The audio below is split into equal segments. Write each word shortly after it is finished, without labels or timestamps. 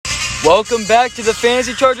Welcome back to the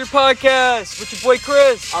Fantasy Charger Podcast with your boy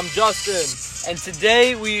Chris. I'm Justin. And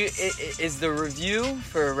today is the review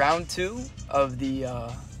for round 2 of the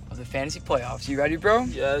fantasy playoffs. You ready, bro?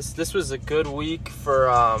 Yes, this was a good week for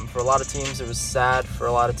a lot of teams. It was sad for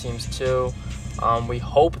a lot of teams too. We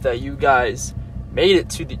hope that you guys made it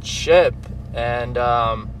to the chip, and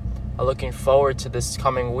I'm looking forward to this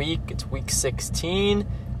coming week. It's week 16.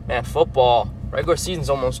 Man, football. Regular season's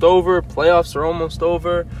almost over. Playoffs are almost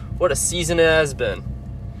over. What a season it has been.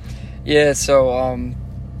 Yeah. So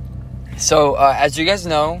as you guys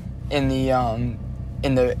know, in the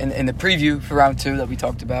preview for round 2 that we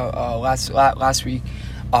talked about last week,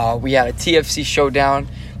 we had a TFC showdown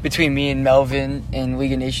between me and Melvin in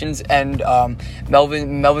League of Nations, and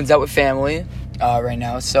Melvin's out with family right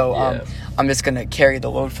now, so I'm just gonna carry the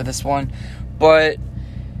load for this one. But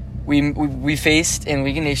we faced in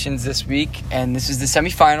League of Nations this week, and this is the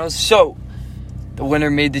semifinals. So the winner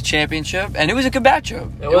made the championship, and it was a good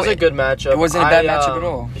matchup. It was a good matchup. It wasn't a bad matchup at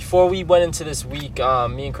all. Before we went into this week,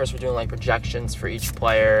 me and Chris were doing projections for each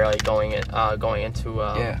player, going into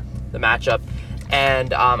the matchup,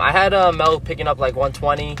 and I had Mel picking up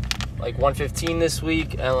 120, 115 this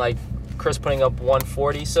week, and Chris putting up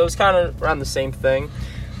 140. So it's kind of around the same thing.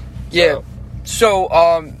 Yeah.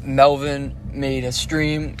 So Melvin made a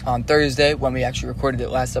stream on Thursday when we actually recorded it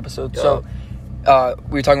last episode. Yeah. So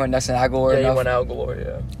we were talking about Nelson Aguilar. Yeah, he went Aguilar,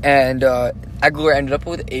 yeah. And Aguilar ended up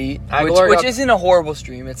with 8, which isn't a horrible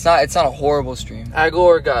stream. It's not a horrible stream.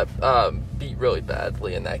 Aguilar got beat really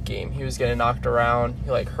badly in that game. He was getting knocked around.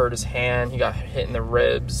 He hurt his hand. He got hit in the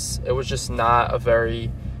ribs. It was just not a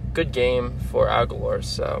very good game for Aguilar.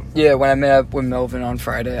 So yeah, when I met up with Melvin on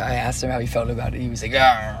Friday, I asked him how he felt about it. He was like,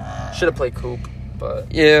 should have played Coop,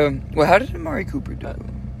 but yeah. Well, how did Amari Cooper do?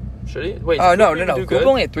 Should he? Wait. Oh no. Coop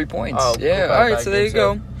only had 3 points. Oh, yeah. All right. So there you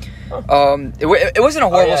go. Huh. It wasn't a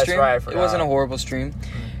horrible stream. Right, it wasn't a horrible stream.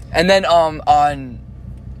 And then on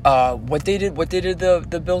what day did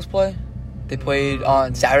the Bills play? They played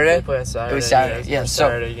on Saturday. They played on Saturday. It was Saturday. Yeah.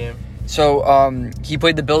 Saturday game. So he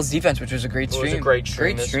played the Bills defense, which was a great stream. It was a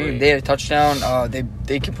great stream. They had a touchdown.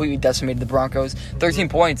 They completely decimated the Broncos. 13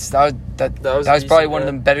 points. That was probably one of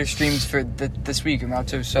the better streams for this week in round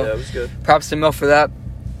 2. So yeah, it was good. Props to Mel for that.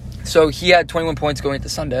 So he had 21 points going into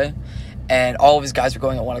Sunday, and all of his guys were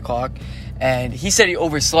going at 1 o'clock. And he said he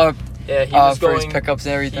overslept. Yeah, he was for his pickups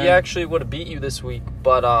and everything. He actually would have beat you this week,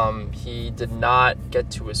 but he did not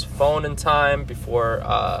get to his phone in time before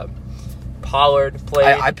Pollard played.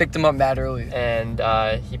 I picked him up mad early, and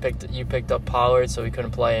you picked up Pollard, so he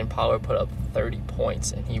couldn't play. And Pollard put up 30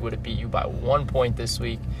 points, and he would have beat you by 1 point this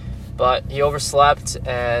week. But he overslept,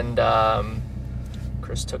 and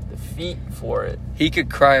Chris took the feet for it. He could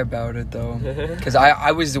cry about it though, because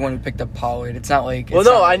I was the one who picked up Pollard. It's not like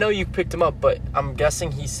I know you picked him up, but I'm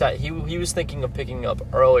guessing he was thinking of picking up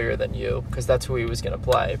earlier than you, because that's who he was gonna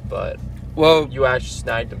play. But you actually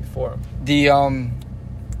snagged him before him.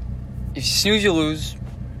 If you snooze, you lose.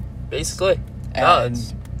 Basically. And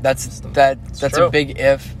that's true. a big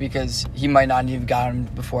if, because he might not have gotten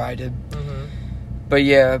him before I did. Mm-hmm. But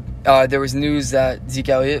yeah, there was news that Zeke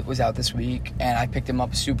Elliott was out this week, and I picked him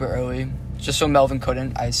up super early, just so Melvin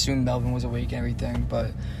couldn't. I assumed Melvin was awake and everything,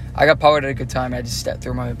 but I got Pollard at a good time. I just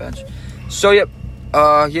threw him on my bench. So yep,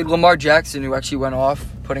 he had Lamar Jackson, who actually went off,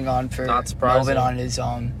 putting on for Melvin on his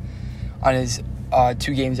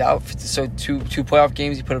 2 games out. So two playoff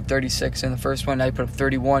games, he put up 36 in the first one. Now he put up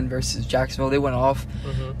 31 versus Jacksonville. They went off.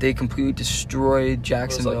 Mm-hmm. They completely destroyed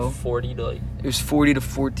Jacksonville. It was 40 to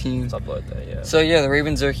 14. Something like that, yeah. So yeah, the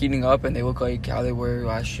Ravens are heating up, and they look like how they were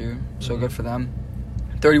last year. So good for them.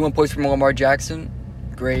 31 points from Lamar Jackson.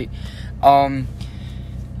 Great. And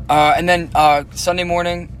then Sunday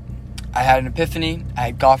morning, I had an epiphany. I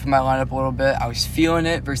had Goff in my lineup a little bit. I was feeling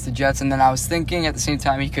it versus the Jets, and then I was thinking at the same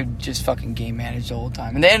time he could just fucking game manage the whole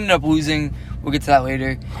time. And they ended up losing. We'll get to that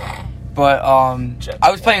later. But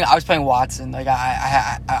I was playing Watson.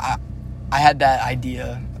 I had that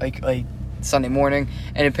idea like Sunday morning,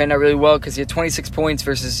 and it panned out really well because he had 26 points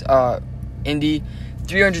versus Indy,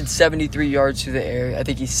 373 yards through the air. I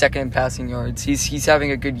think he's second in passing yards. He's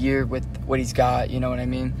having a good year with what he's got. You know what I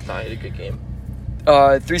mean? Nah, he had a good game.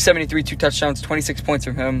 373, 2 touchdowns, 26 points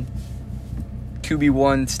from him.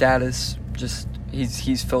 QB1 status. Just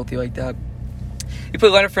he's filthy like that. He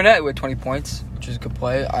played Leonard Fournette with 20 points, which is a good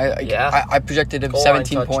play. I projected him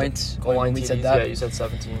 17 points when we said that. Yeah, you said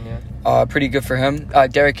 17, yeah. Pretty good for him.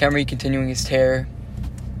 Derrick Henry continuing his tear.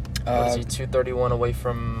 What is he, 231 away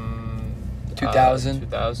from 2,000?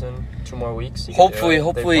 2,000. 2 more weeks. Hopefully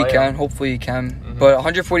he can. Mm-hmm. But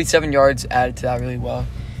 147 yards added to that really well.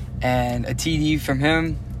 And a TD from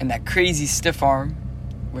him and that crazy stiff arm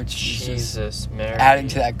which is just Jesus, Mary. adding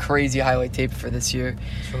to that crazy highlight tape for this year.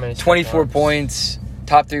 So many 24 storms. points,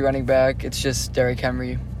 top 3 running back. It's just Derrick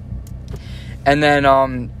Henry. And then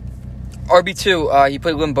RB2, he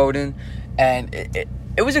played Lynn Bowden, and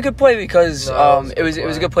it was a good play because it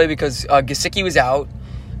was a good play because Gesicki was out,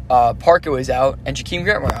 Parker was out, and Jakeem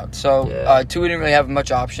Grant were out. So Tua didn't really have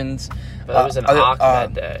much options. But it was an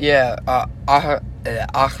Ahmed day. Yeah,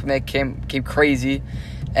 Ahmed came crazy,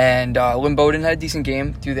 and Lynn Bowden had a decent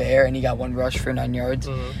game through the air, and he got 1 rush for 9 yards.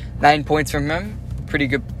 9 points from him. Pretty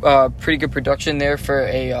good production there for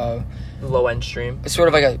a low end stream. Sort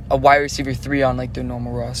of like a wide receiver 3 on like their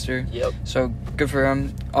normal roster. Yep. So good for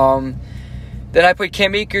him. Then I played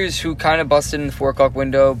Cam Akers, who kind of busted in the 4 o'clock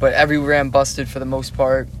window, but every ram busted for the most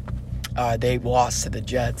part. They lost to the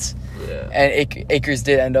Jets. Yeah. And Akers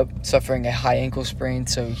did end up suffering a high ankle sprain,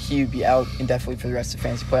 so he would be out indefinitely for the rest of the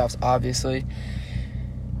fantasy playoffs, obviously.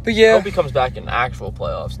 But yeah. I hope he comes back in actual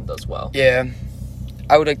playoffs and does well. Yeah.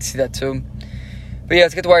 I would like to see that too. But yeah,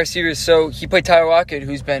 let's get the wide receivers. So he played Tyler Lockett,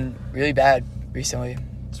 who's been really bad recently.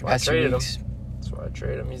 That's why I traded him. That's why I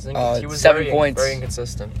traded him. He was 7 points. Very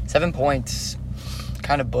inconsistent. 7 points.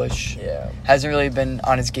 Kind of bush. Yeah. Hasn't really been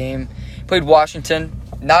on his game. Played Washington.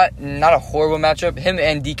 Not a horrible matchup. Him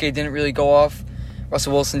and DK didn't really go off.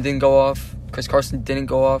 Russell Wilson didn't go off. Chris Carson didn't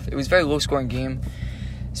go off. It was a very low-scoring game.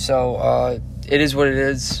 So, it is what it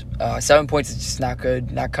is. 7 points is just not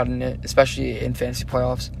good. Not cutting it, especially in fantasy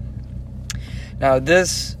playoffs. Now,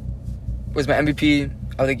 this was my MVP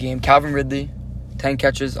of the game. Calvin Ridley, 10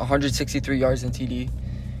 catches, 163 yards in TD.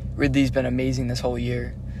 Ridley's been amazing this whole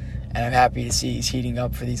year, and I'm happy to see he's heating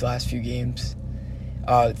up for these last few games.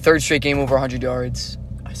 3rd straight game over 100 yards.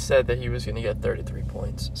 I said that he was going to get 33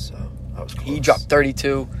 points, so I was close. He dropped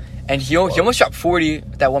 32, and he almost dropped 40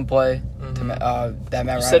 with that one play. That Matt You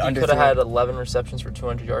Ryan said he underthrew. could have had 11 receptions for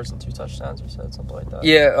 200 yards and 2 touchdowns. You said something like that.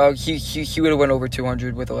 Yeah, he would have went over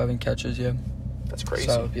 200 with 11 catches. Yeah, that's crazy.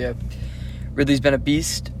 So yeah, Ridley's been a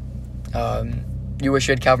beast. You wish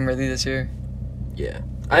you had Calvin Ridley this year. Yeah,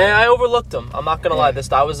 I overlooked him. I'm not gonna lie.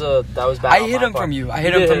 That was bad. I hid him from you. I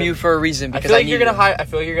hid him from you for a reason because I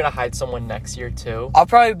feel like you're gonna hide someone next year too. I'll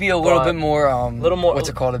probably be a little bit more. What's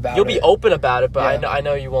it called about? You'll be open about it, but yeah. I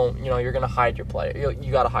know you won't. You're gonna hide your player.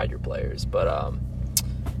 You gotta hide your players, but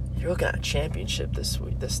you're looking at a championship this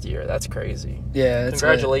year. That's crazy. Yeah,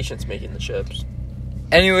 congratulations making the chips.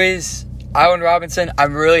 Anyways, Allen Robinson,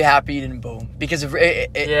 I'm really happy he didn't boom because if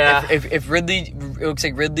Ridley, it looks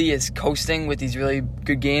like Ridley is coasting with these really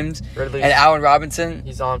good games, and Allen Robinson,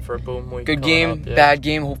 he's on for a boom week. Good game, bad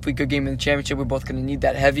game, hopefully good game in the championship. We're both going to need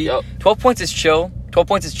that heavy. Yep. 12 points is chill. 12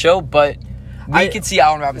 points is chill, but we can see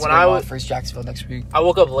Allen Robinson going off versus Jacksonville next week. I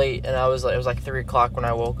woke up late, and it was like 3 o'clock when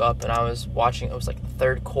I woke up, and I was watching. It was like the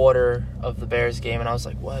 3rd quarter of the Bears game, and I was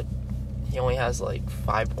like, what? He only has like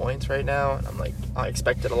 5 points right now, and I'm like, I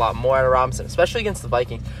expected a lot more out of Robinson, especially against the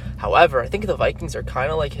Vikings. However, I think the Vikings are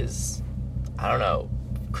kind of like his, I don't know,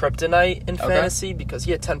 kryptonite in fantasy because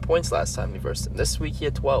he had 10 points last time we versed him. This week he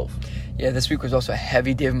had 12. Yeah, this week was also a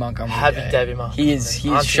heavy David Montgomery. David Montgomery. He is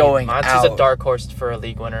showing out. Monty's a dark horse for a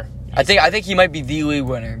league winner. I think he might be the league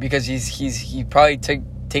winner because he probably taken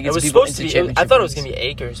some people into championship. I thought it was gonna be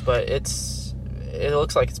Akers, but it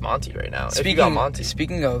looks like it's Monty right now.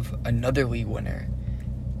 Speaking of another league winner,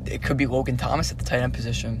 it could be Logan Thomas at the tight end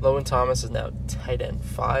position. Logan Thomas is now tight end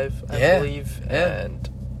 5, I believe. Yeah. And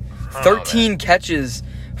 13 catches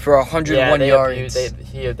for 101 yards.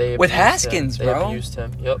 They with Haskins, him. bro. They abused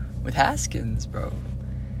him. Yep. With Haskins, bro.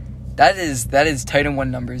 That is tight end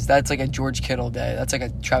 1 numbers. That's like a George Kittle day. That's like a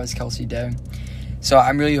Travis Kelce day. So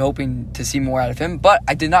I'm really hoping to see more out of him. But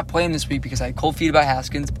I did not play him this week because I had cold feet about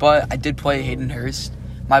Haskins. But I did play Hayden Hurst,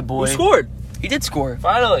 my boy. Who scored? He did score.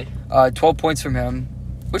 Finally. 12 points from him,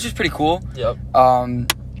 which is pretty cool. Yep.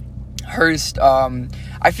 Hurst,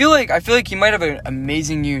 I feel like he might have an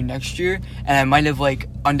amazing year next year, and I might have like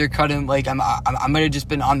undercut him. Like I might have just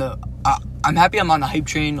been on the. I'm happy I'm on the hype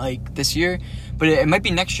train like this year, but it might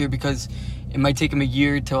be next year because it might take him a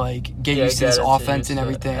year to like get used to this offense and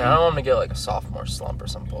everything. And I don't want to get like a sophomore slump or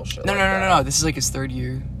some bullshit. No. This is like his 3rd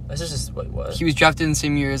year. This is just what? He was drafted in the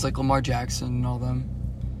same year as like Lamar Jackson and all them.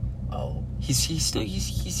 Oh. He's still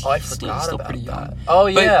pretty young. Oh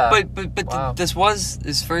yeah. But wow. This was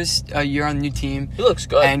his first year on the new team. He looks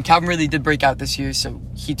good. And Calvin Ridley did break out this year, so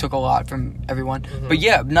he took a lot from everyone. Mm-hmm. But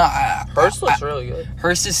yeah, Hurst looks really good.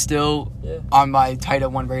 Hurst is still on my tight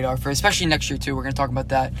end 1 radar for especially next year too. We're gonna talk about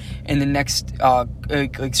that in the next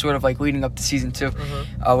like sort of like leading up to season 2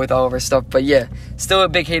 with all of our stuff. But yeah, still a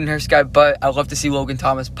big Hayden Hurst guy. But I'd love to see Logan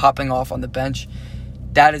Thomas popping off on the bench.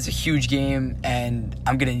 that is a huge game, and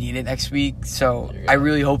I'm going to need it next week. So I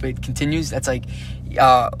really hope it continues. That's like,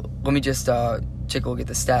 let me just take a look at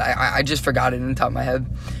the stat. I just forgot it on the top of my head.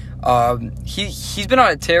 He's been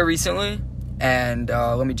on a tear recently, and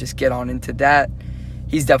let me just get on into that.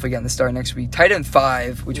 He's definitely getting the start next week. Tight end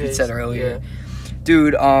 5, which we said earlier. Yeah.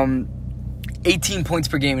 Dude, 18 points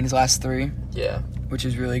per game in his last 3. Yeah. Which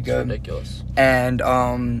is really good. It's ridiculous. And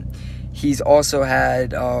he's also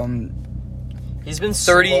had he's been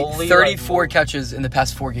 34 catches in the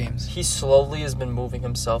past 4 games. He slowly has been moving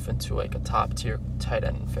himself into like a top tier tight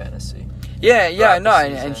end in fantasy. Yeah, no,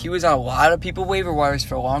 and he was on a lot of people waiver wires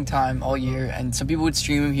for a long time, all year, and some people would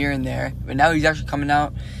stream him here and there, but now he's actually coming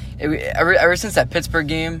out. Ever since that Pittsburgh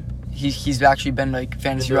game, he's actually been like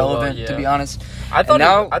fantasy relevant, to be honest. I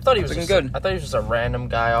thought he was looking good. I thought he was just a random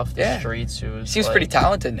guy off the streets who seems pretty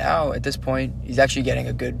talented now. At this point, he's actually getting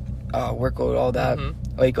a good workload, all that,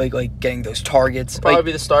 like getting those targets. He'll probably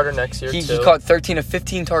be the starter next year. He caught 13 of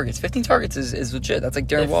 15 targets. 15 targets is legit. That's like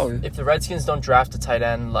Darren Waller. If the Redskins don't draft a tight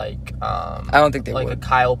end like I don't think they would. Like a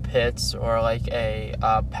Kyle Pitts or like a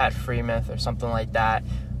Pat Freiermuth or something like that.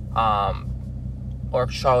 Or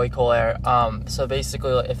Charlie Collier. So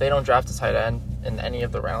basically, if they don't draft a tight end in any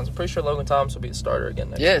of the rounds, I'm pretty sure Logan Thomas will be the starter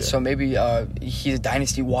again next year. Yeah, so maybe he's a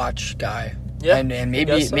dynasty watch guy. Yeah, and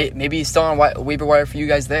maybe he's still on waiver wire for you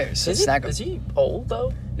guys there. So snag him. Is he old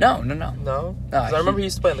though? No. I remember he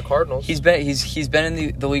used to play in the Cardinals. He's been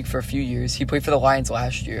in the league for a few years. He played for the Lions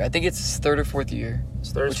last year. I think it's his 3rd or 4th year,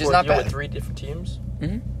 which is not bad. With 3 different teams.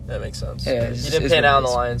 Mm-hmm. That makes sense. Yeah, he didn't pan out on the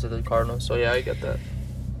Lions or the Cardinals, so yeah, I get that.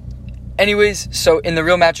 Anyways, so in the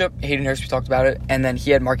real matchup, Hayden Hurst, we talked about it, and then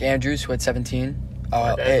he had Mark Andrews, who had 17.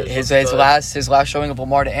 His last showing of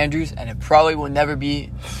Lamar to Andrews, and it probably will never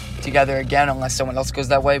be together again unless someone else goes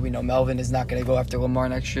that way. We know Melvin is not going to go after Lamar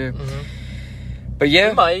next year. Mm-hmm. But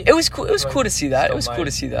yeah, it was cool. It was cool to see that.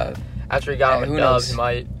 After he got him a dub, he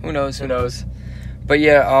might. Who knows? But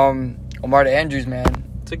yeah, Lamar to Andrews, man.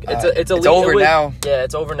 It's over now. Yeah,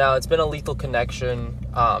 it's over now. It's been a lethal connection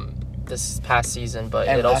this past season, but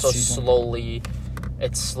it also slowed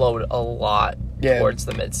a lot towards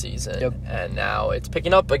the midseason. Yep. And now it's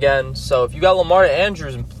picking up again. So if you got Lamar to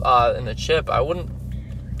Andrews in the chip, I wouldn't.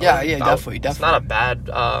 Definitely. It's not a bad.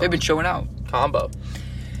 They've been showing out combo.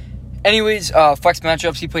 Anyways, flex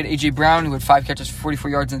matchups. He played A.J. Brown, who had 5 catches for 44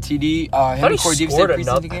 yards in TD. Him and Corey Davis had a pretty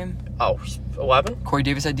decent game. Oh, what happened? Corey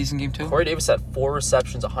Davis had a decent game, too. Corey Davis had 4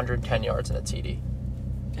 receptions, 110 yards, and a TD.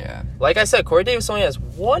 Yeah. Like I said, Corey Davis only has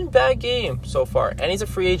 1 bad game so far, and he's a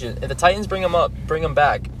free agent. If the Titans bring him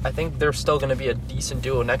back, I think they're still going to be a decent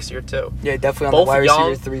duo next year, too. Yeah, definitely on the wide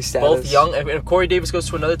receiver 3 status. Both young. And if Corey Davis goes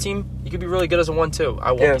to another team, he could be really good as a 1-2.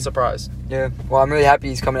 I won't be surprised. Yeah. Well, I'm really happy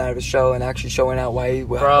he's coming out of his shell and actually showing out why he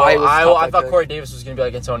was I thought Corey Davis was going to be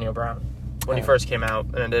like Antonio Brown when he first came out,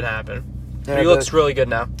 and it didn't happen. Yeah, but he looks really good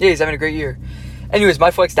now. Yeah, he's having a great year. Anyways, my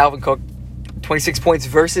flex, Dalvin Cook. 26 points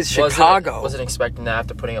versus Chicago. Wasn't expecting that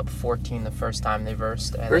after putting up 14 the first time they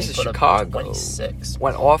versed. And versus they put Chicago. Up 26.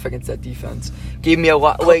 Went off against that defense. Gave me a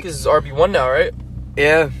lot. Cook is RB1 now, right?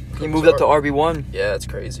 Yeah. He moved up to RB1. Yeah, that's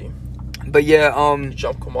crazy. But yeah,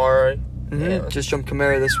 jump Kamara. Yeah. Just jumped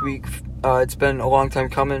Kamara this week. It's been a long time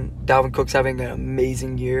coming. Dalvin Cook's having an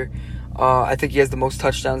amazing year. I think he has the most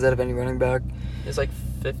touchdowns out of any running back. It's like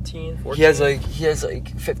 15, 14? He has like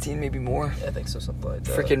 15, maybe more. Yeah, I think so, something like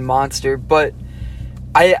that. Freaking monster. But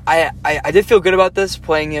I did feel good about this,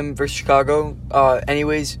 playing him versus Chicago.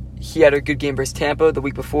 Anyways, he had a good game versus Tampa the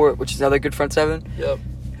week before, which is another good front seven. Yep.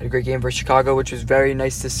 Had a great game versus Chicago, which was very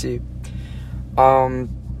nice to see. And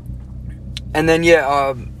then,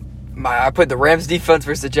 I played the Rams defense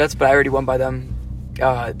versus the Jets, but I already won by them.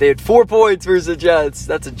 They had 4 points versus the Jets.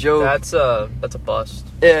 That's a joke. That's a bust.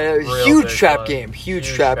 Yeah, it was huge trap game. Huge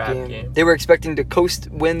trap game. They were expecting to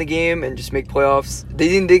win the game and just make playoffs.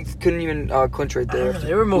 They couldn't even clinch right there.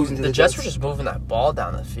 They were moving. The Jets were just moving that ball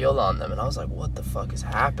down the field on them, and I was like, "What the fuck is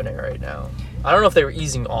happening right now?" I don't know if they were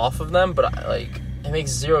easing off of them, but it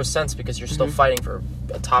makes zero sense because you're still fighting for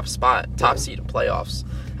a top seed in playoffs.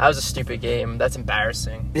 That was a stupid game. That's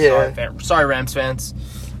embarrassing. Yeah. Sorry, Rams fans.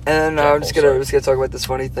 And then I'm just gonna talk about this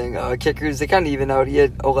funny thing. Kickers, they kind of even out. He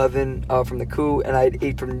had 11 from the coup, and I had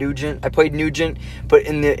 8 from Nugent. I played Nugent, but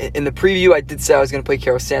in the preview, I did say I was gonna play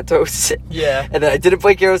Carlos Santos. Yeah. And then I didn't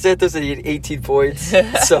play Carlos Santos, and he had 18 points.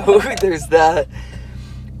 So there's that.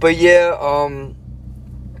 But yeah,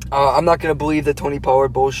 I'm not gonna believe the Tony Pollard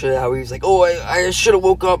bullshit. How he was like, "Oh, I should have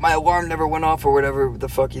woke up. My alarm never went off," or whatever the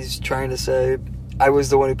fuck he's trying to say. I was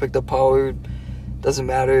the one who picked up Pollard. Doesn't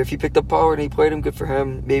matter. If he picked up Pollard and he played him, good for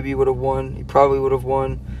him. Maybe he would have won. He probably would have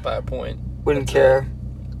won. By a point. Wouldn't care.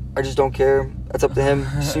 I just don't care. That's up to him.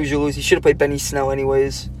 As soon as you lose, he should have played Benny Snell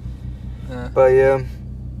anyways. Yeah. But yeah,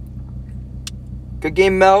 good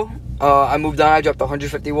game, Mel. I moved on. I dropped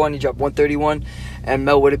 151. He dropped 131, and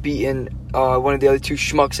Mel would have beaten one of the other two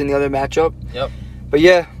schmucks in the other matchup. Yep. But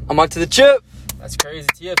yeah, I'm on to the chip. That's crazy.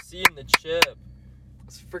 TFC in the chip.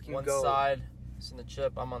 Let's freaking One go. side is in the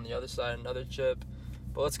chip. I'm on the other side, another chip.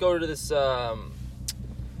 But let's go to this.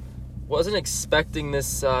 Wasn't expecting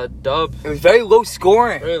this dub. It was very low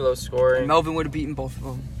scoring. Very low scoring. And Melvin would have beaten both of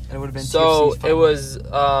them. And it would have been So TFC's it was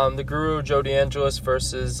the Guru Joe DeAngelis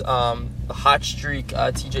versus the hot streak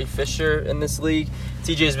TJ Fisher in this league.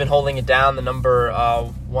 TJ has been holding it down, the number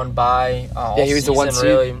one bye all Yeah, he was the one season, seed.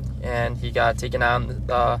 really, and he got taken out in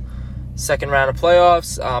the second round of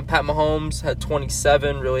playoffs. Pat Mahomes had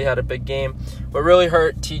 27, really had a big game. What really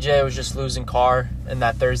hurt TJ was just losing Carr in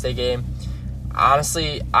that Thursday game.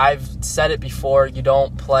 Honestly, I've said it before, you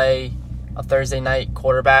don't play a Thursday night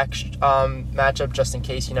quarterback matchup just in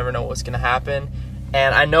case. You never know what's going to happen.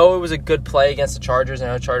 And I know it was a good play against the Chargers. I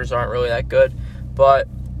know the Chargers aren't really that good, but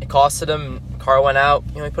it costed him. Carr went out.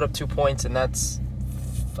 He only put up 2 points, and that's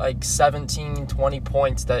like 17, 20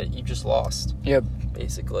 points that you just lost. Yep.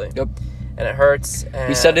 Basically. Yep. And it hurts. And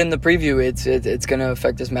We said in the preview it's going to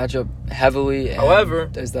affect this matchup heavily. And However-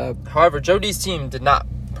 there's that. However, Joe D's team did not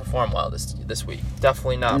perform well this week.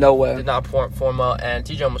 Definitely not. No way. Did not perform well, and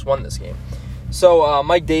TJ almost won this game. So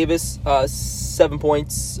Mike Davis, 7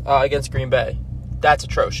 points against Green Bay. That's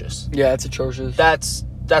atrocious. Yeah, it's atrocious. That's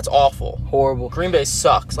awful. Horrible. Green Bay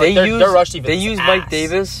sucks. They Like, use their rush defense they is use ass. Mike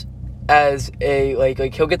Davis as a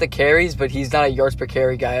like he'll get the carries, but he's not a yards per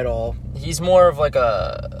carry guy at all. He's more of like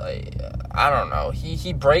I don't know. He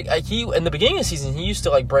in the beginning of the season he used to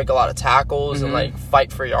like break a lot of tackles and like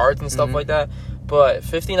fight for yards and stuff like that. But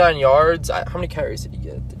 59 yards. How many carries did he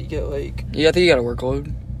get? Did he get like? Yeah, I think you got a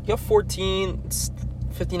workload. He got 14,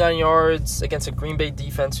 59 yards against a Green Bay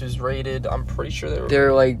defense who's rated. I'm pretty sure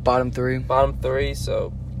They're like bottom three. bottom three.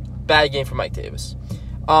 So bad game for Mike Davis.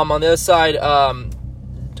 On the other side,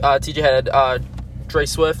 TJ had Dre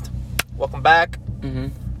Swift. Welcome back. Mm-hmm.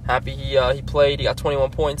 Happy he played. He got 21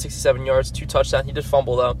 points, 67 yards, 2 touchdowns. He did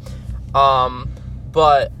fumble though.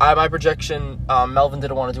 But my projection, Melvin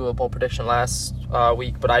didn't want to do a bold prediction last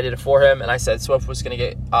week, but I did it for him, and I said Swift was going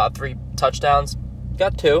to get 3 touchdowns.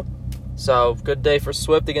 Got 2. So good day for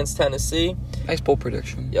Swift against Tennessee. Nice bold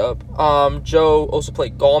prediction. Yup. Joe also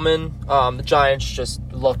played Gallman. The Giants just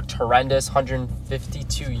looked horrendous.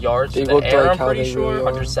 152 yards They through the looked air, like I'm how pretty they sure. really are.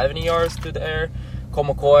 170 yards through the air. Cole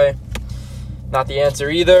McCoy, not the answer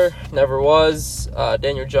either. Never was.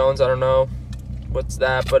 Daniel Jones, I don't know what's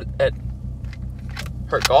that, but it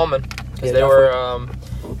hurt Gallman because Yeah, they were,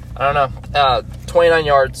 I don't know, 29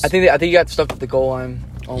 yards. I think you got stuck at the goal line.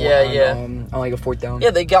 On like a 4th down.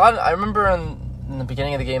 Yeah, they got. I remember in the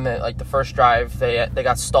beginning of the game that like the first drive they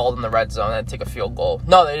got stalled in the red zone. They had to take a field goal.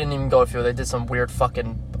 No, they didn't even go to field. They did some weird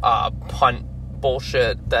fucking punt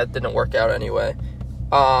bullshit that didn't work out anyway.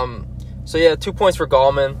 So yeah, 2 points for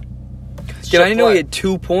Gallman. Did I didn't know he had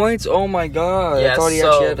 2 points? Oh my god! Yeah, I thought he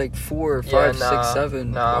so- actually had like 4, 5, Yeah, 6,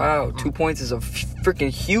 7. nah. Wow, 2 points is a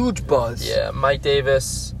freaking huge buzz. Yeah, Mike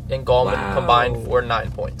Davis and Gallman Wow. combined for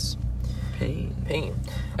 9 points. Pain.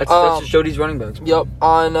 That's just Jody's running backs. Yep.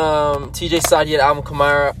 On TJ's side, he had Alvin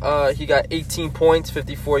Kamara. He got 18 points,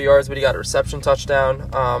 54 yards, but he got a reception touchdown.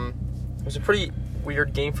 It was a pretty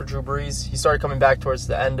weird game for Drew Brees. He started coming back towards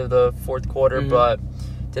the end of the fourth quarter, but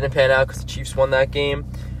didn't pan out because the Chiefs won that game.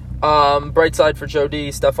 Bright side for Joe D,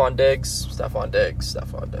 Stephon Diggs. He's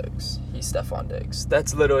Stephon Diggs.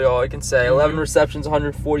 That's literally all I can say. 11 receptions,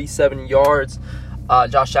 147 yards.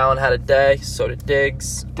 Josh Allen had a day, so did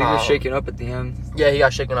Diggs. Diggs was shaken up at the end. Yeah, he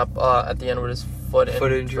got shaken up at the end with his foot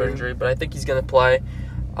injury, but I think he's going to play.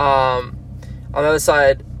 On the other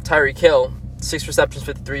side, Tyreek Hill, 6 receptions,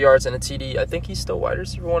 53 yards, and a TD. I think he's still wide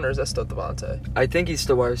receiver 1, or is that still Devontae? I think he's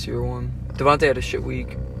still wide receiver 1. Devontae had a shit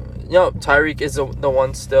week. No, Tyreek is the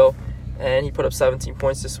one still, and he put up 17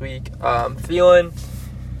 points this week. Thielen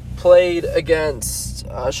played against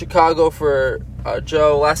Chicago for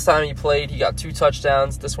Joe. Last time he played, he got 2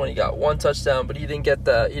 touchdowns. This one he got 1 touchdown, but he didn't get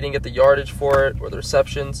the yardage for it or the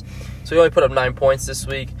receptions. So he only put up 9 points this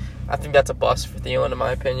week. I think that's a bust for Thielen, in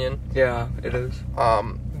my opinion. Yeah, it is.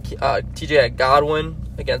 TJ had Godwin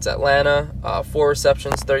against Atlanta, 4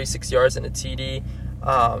 receptions, 36 yards, and a TD.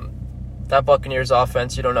 That Buccaneers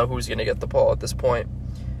offense, you don't know who's going to get the ball at this point.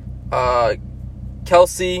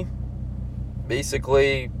 Kelsey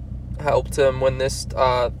basically helped him win this.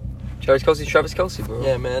 Travis Kelce, bro.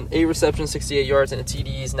 Yeah, man. 8 receptions, 68 yards, and a TD.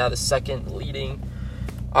 He's now the second leading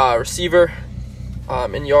receiver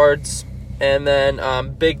in yards And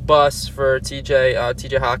then big bust for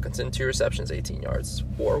TJ Hawkinson, 2 receptions, 18 yards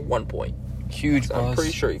for 1 point. Huge So bust. I'm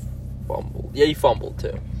pretty sure he fumbled. Yeah, he fumbled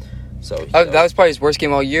too. So That was probably his worst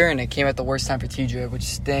game all year, and it came at the worst time for TJ, which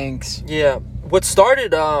stinks. yeah. What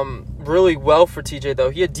started really well for TJ though,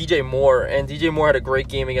 he had DJ Moore, and DJ Moore had a great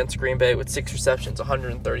game against Green Bay with 6 receptions,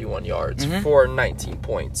 131 yards for 19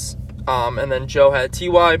 points. And then Joe had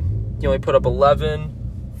TY. He only put up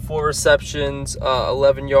 11, 4 receptions,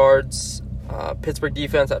 11 yards. Pittsburgh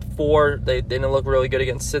defense had 4. They didn't look really good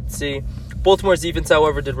against Cincy. Baltimore's defense,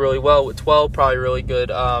 however, did really well with 12. Probably really good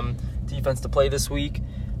defense to play this week.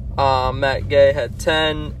 Matt Gay had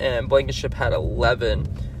 10, and Blankenship had 11.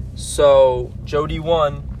 So Jody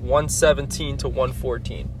won 117 to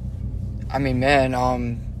 114. I mean, man,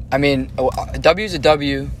 a W is a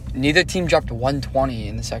W. Neither team dropped 120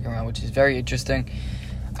 in the second round, which is very interesting.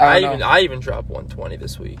 I even dropped 120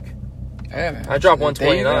 this week. Yeah, man. I dropped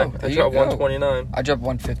There you 129. go. I There you dropped go. 129. I dropped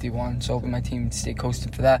 151, so hoping my team stay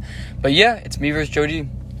coasted for that. But yeah, it's me versus Jody,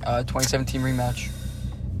 2017 rematch.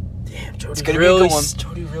 Damn, Jody gonna be a good one.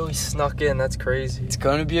 Jody really snuck in. That's crazy. It's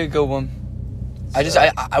gonna be a good one.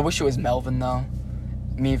 I wish it was Melvin though.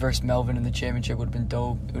 Me versus Melvin in the championship would have been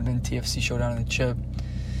dope. It would have been TFC showdown in the chip.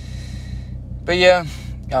 But yeah,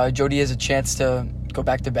 Jody has a chance to go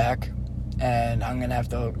back to back, and I'm gonna have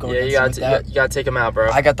to go. Yeah, against him with that. you gotta take him out, bro.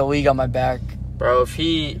 I got the league on my back. Bro, if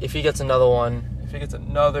he gets another one, if he gets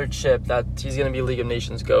another chip, that he's gonna be League of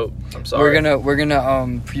Nations GOAT. I'm sorry. We're gonna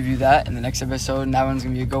preview that in the next episode, and that one's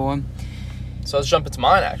gonna be a good one. So let's jump into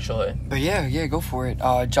mine, actually. But yeah, go for it.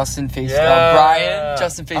 Justin faced Yeah. Brian.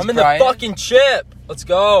 Justin faced I'm in Brian. the fucking chip. Let's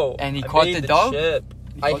go. And he I caught made the dub? chip.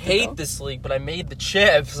 He I caught the hate dub? this league, but I made the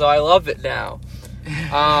chip, so I love it now.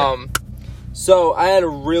 So I had a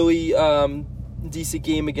really decent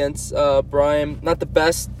game against Brian. Not the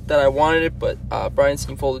best that I wanted it, but Brian's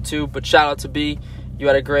team folded too. But shout out to B. You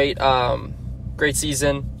had a great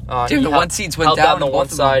season. Dude, He the one seeds went held down the in one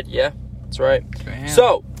both of them. side. Yeah, that's right. Damn.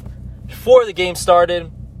 So, before the game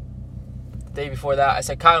started, the day before that, I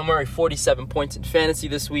said Kyle Murray 47 points in fantasy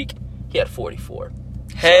this week. He had 44.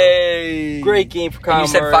 Hey, Great game for Kyle And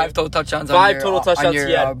you said Murray. 5 total touchdowns. Five on total your, touchdowns, on your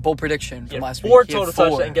yeah. bold prediction He from had last 4 week. He had total 4.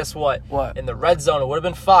 touchdowns, and guess what? What? In the red zone, it would have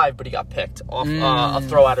been 5, but he got picked off a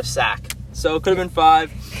throw out of sack. So it could have been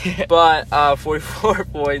 5, but 44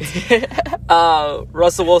 points.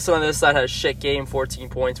 Russell Wilson on this side had a shit game, 14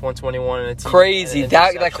 points, 121 and a team. Crazy.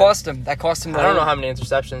 That cost him. That cost him. I don't know how many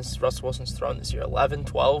interceptions Russell Wilson's thrown this year. 11,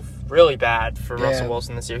 12? Really bad for Yeah. Russell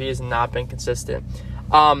Wilson this year. He has not been consistent.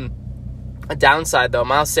 A downside, though,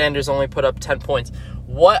 Miles Sanders only put up 10 points.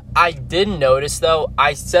 What I did notice, though,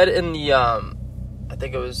 I said in the, I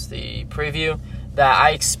think it was the preview, that I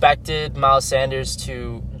expected Miles Sanders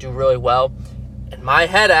to do really well. In my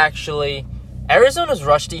head, actually, Arizona's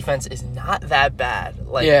rush defense is not that bad.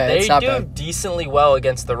 Like, Yeah, they it's not do bad. decently well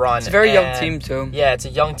against the run. It's a very young And, team, too. Yeah, it's a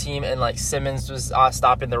young team, and, like, Simmons was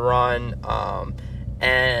stopping the run,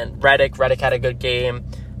 and Reddick had a good game.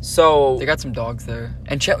 So They got some dogs there.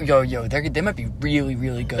 And they might be really,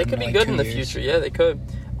 really good. they could be like good 2 in the years. future. Yeah, they could.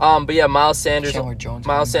 But yeah, Miles Sanders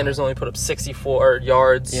only put up 64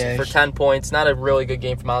 yards for 10 points. Not a really good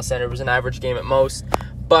game for Miles Sanders. It was an average game at most.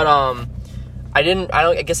 But I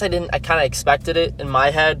kind of expected it in my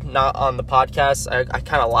head, not on the podcast. I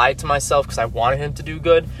kind of lied to myself because I wanted him to do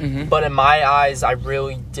good. Mm-hmm. But in my eyes, I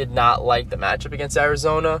really did not like the matchup against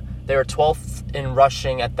Arizona. They were 12th in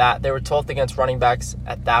rushing at that. They were 12th against running backs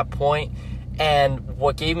at that point. And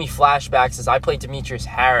what gave me flashbacks is I played Demetrius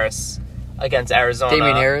Harris against Arizona.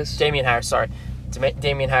 Damian Harris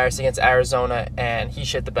against Arizona, and he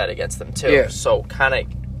shit the bed against them too. Yeah. So kind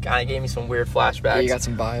of gave me some weird flashbacks. Yeah, you got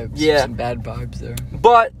some vibes. Yeah. Some bad vibes there.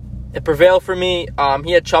 But it prevailed for me.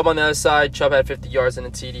 He had Chubb on the other side. Chubb had 50 yards in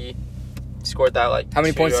a TD. He scored that How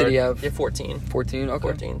many points did he have? Yeah, 14. 14? Okay.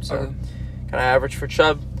 14, so Okay. kind of average for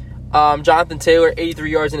Chubb. Jonathan Taylor,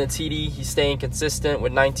 83 yards in a TD. He's staying consistent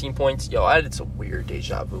with 19 points. Yo, I had some weird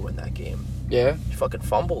deja vu in that game. Yeah? He fucking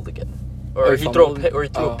fumbled again. Oh, He threw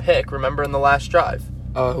a pick, remember, in the last drive.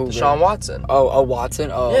 Who? Deshaun Watson. Oh, Watson?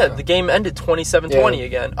 Oh. Yeah, okay. the game ended 27-20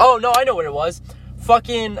 again. Oh, no, I know what it was.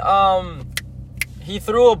 Fucking, he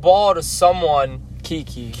threw a ball to someone,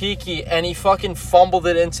 Kiki, and he fucking fumbled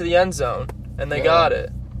it into the end zone, and they got it.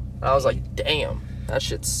 And I was like, damn, that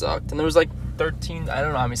shit sucked. And there was like 13, I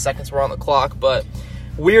don't know how many seconds were on the clock, but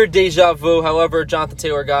weird deja vu. However, Jonathan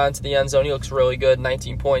Taylor got into the end zone. He looks really good,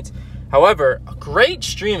 19 points. However, a great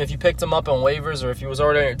stream if you picked him up on waivers or if he was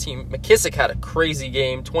already on your team. McKissick had a crazy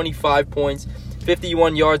game, 25 points,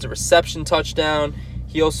 51 yards, a reception touchdown.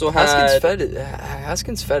 He also had...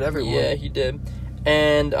 Haskins fed everyone. Yeah, he did.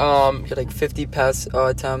 And He had like 50 pass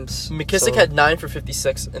attempts. McKissick had 9 for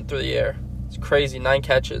 56 and through the air. It's crazy, 9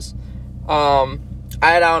 catches. I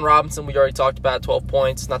had Allen Robinson. We already talked about 12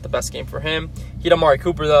 points. Not the best game for him. He had Amari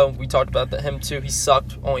Cooper, though. We talked about him, too. He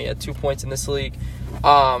sucked. Only had 2 points in this league. He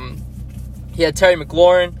had Terry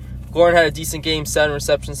McLaurin. McLaurin had a decent game, 7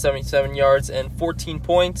 receptions, 77 yards, and 14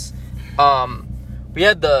 points. We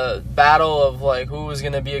had the battle of, like, who was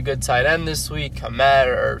going to be a good tight end this week, Hamed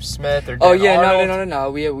or Smith or Dan Arnold. No.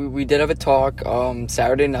 We did have a talk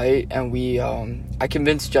Saturday night, and I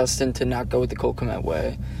convinced Justin to not go with the Cole Kmet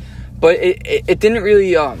way. But it didn't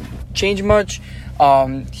really change much.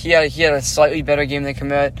 He had a slightly better game than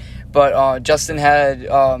Kmet, but Justin had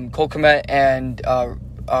Cole Kmet and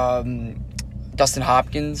Dustin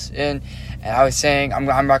Hopkins in, and I was saying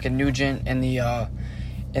I'm rocking Nugent in the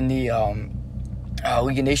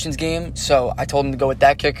League of Nations game, so I told him to go with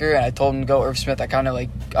that kicker, and I told him to go Irv Smith. I kind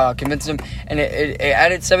of convinced him, and it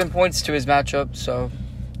added 7 points to his matchup, so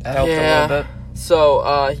that helped a little bit. So,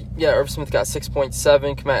 Irv Smith got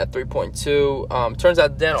 6.7, Kmet at 3.2. Turns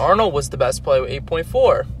out Dan Arnold was the best player with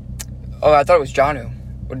 8.4. Oh, I thought it was Jonnu.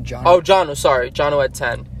 What did Jonnu? Oh, Jonnu, sorry. Jonnu had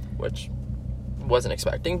 10, which wasn't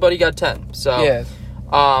expecting, but he got 10. So, yeah.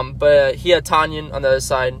 But he had Tanyan on the other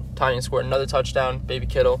side. Tanyan scored another touchdown. Baby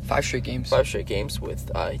Kittle. 5 straight games. 5 straight games with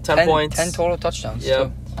 10 points. 10 total touchdowns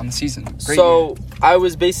too, on the season. Great so, year. I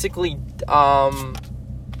was basically, I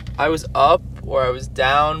was up or I was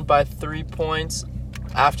down by 3 points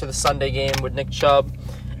after the Sunday game with Nick Chubb.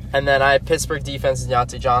 And then I had Pittsburgh defense and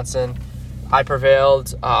Deontay Johnson. I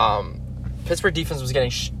prevailed. Pittsburgh defense was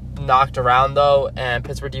getting knocked around, though, and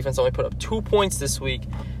Pittsburgh defense only put up 2 points this week.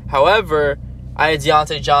 However, I had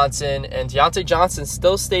Deontay Johnson, and Deontay Johnson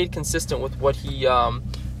still stayed consistent with what he,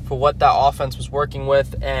 for what that offense was working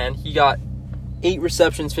with, and he got 8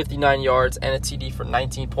 receptions, 59 yards, and a TD for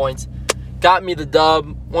 19 points. Got me the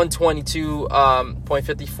dub,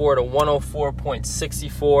 122.54 to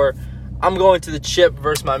 104.64. I'm going to the chip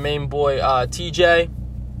versus my main boy, TJ.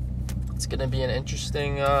 It's going to be an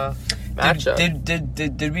interesting matchup.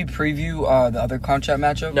 Did we preview the other contract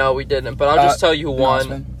matchup? No, we didn't. But I'll just tell you who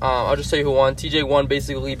won. TJ won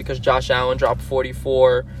basically because Josh Allen dropped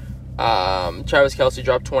 44. Travis Kelce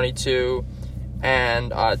dropped 22.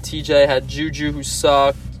 And TJ had Juju, who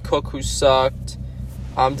sucked. Cook, who sucked.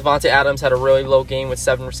 Devontae Adams had a really low game with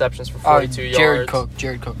 7 receptions for 42 yards.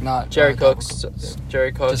 Jared Cook, not Jared Cook. Just so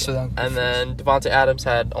and then Devontae Adams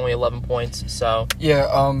had only 11 points. So yeah,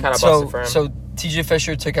 kind of busted for him. So TJ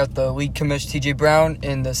Fisher took out the league commish TJ Brown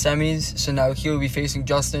in the semis, so now he will be facing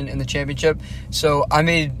Justin in the championship. So I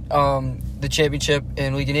made the championship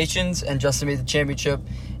in League of Nations, and Justin made the championship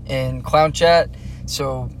in Clown Chat.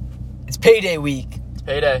 So it's payday week.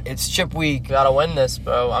 Payday. It's chip week. You gotta win this,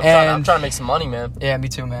 bro. I'm trying to make some money, man. Yeah, me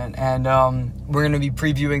too, man. And we're gonna be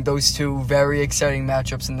previewing those 2 very exciting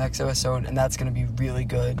matchups in the next episode, and that's gonna be really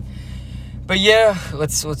good. But yeah,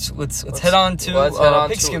 let's head on to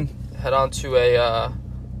Pigskin. Head on to a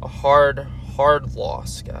hard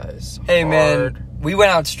loss, guys. Hey, man, we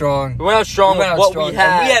went out strong. We went out strong with what we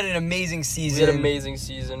had. And we had an amazing season.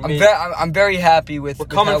 I'm very happy with. We're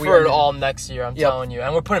coming for it all next year. I'm telling you,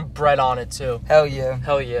 and we're putting bread on it too. Hell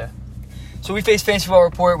yeah. So we faced Fantasy Football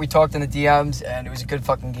Report. We talked in the DMs, and it was a good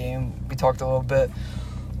fucking game. We talked a little bit,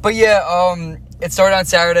 but yeah, it started on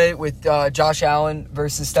Saturday with Josh Allen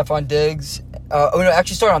versus Stephon Diggs.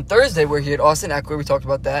 Actually started on Thursday where he had Austin Eckler. We talked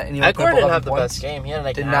about that. And he Eckler didn't have the best game. He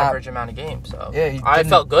had an average amount of games. So yeah, I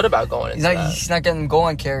felt good about going into that. He's not getting goal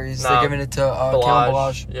line carries. No. They're giving it to Kalen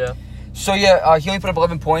Ballage. Yeah. So yeah, he only put up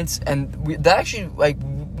 11 points, and that actually,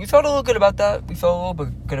 we felt a little good about that. We felt a little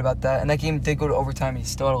bit good about that. And that game did go to overtime. He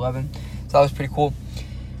still had 11. So that was pretty cool.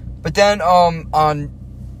 But then on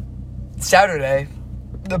Saturday,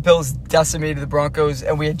 the Bills decimated the Broncos,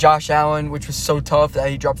 and we had Josh Allen, which was so tough that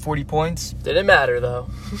he dropped 40 points. Didn't matter, though.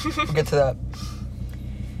 We'll get to that.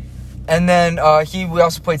 And then we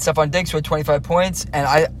also played Stephon Diggs, who had 25 points, and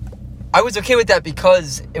I was okay with that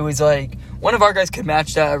because it was like one of our guys could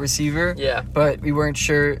match that at receiver. Yeah. But we weren't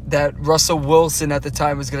sure that Russell Wilson at the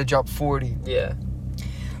time was going to drop 40. Yeah.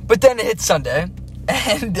 But then it hit Sunday,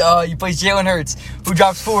 and he plays Jalen Hurts, who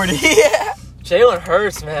drops 40. Yeah. Jalen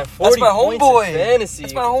Hurts, man, 40 That's my points homeboy. in fantasy.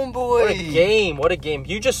 That's my homeboy. What a game.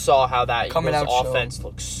 You just saw how that Eagles offense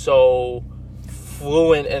looked so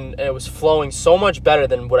fluent, and it was flowing so much better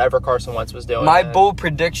than whatever Carson Wentz was doing. My bold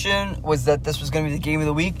prediction was that this was going to be the game of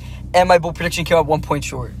the week, and my bold prediction came up 1 point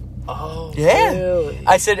short. Oh, Yeah. really?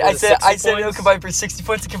 I said Was it 60 it'll points? combine for 60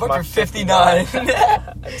 points. It combined for 59. 59.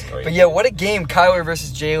 That's crazy. But yeah, what a game. Kyler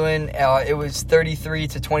versus Jalen. It was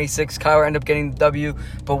 33-26. Kyler ended up getting the W,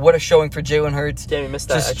 but what a showing for Jalen Hurts. Damn, you missed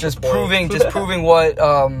that extra Just point. proving what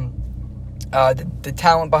the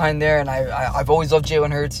talent behind there, and I've always loved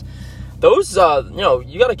Jalen Hurts. Those,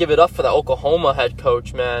 you got to give it up for the Oklahoma head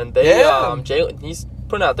coach, man. Jalen,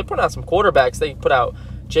 they're putting out some quarterbacks. They put out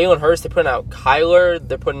Jalen Hurts. They're putting out Kyler.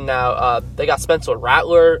 They're putting out, they got Spencer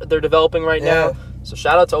Rattler they're developing right now. So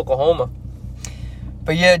shout out to Oklahoma.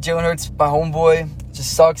 But yeah, Jalen Hurts, my homeboy.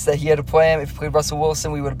 Just sucks that he had to play him. If he played Russell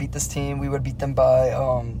Wilson, we would have beat this team. We would have beat them by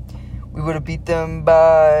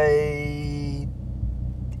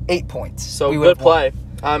 8 points. So good play.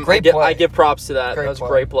 Great play. I give props to that. That was a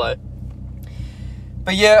great play.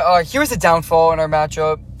 But yeah, here's the downfall in our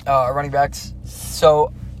matchup, our running backs.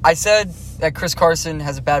 So I said that Chris Carson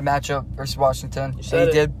has a bad matchup versus Washington. You said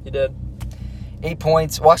it. He did. 8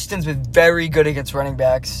 points. Washington's been very good against running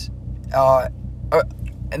backs.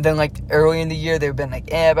 And then early in the year, they've been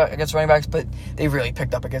against running backs, but they really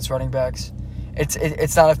picked up against running backs.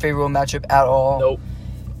 It's not a favorable matchup at all. Nope.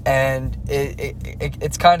 And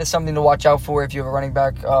it's kind of something to watch out for if you have a running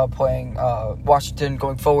back playing Washington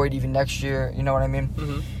going forward, even next year. You know what I mean?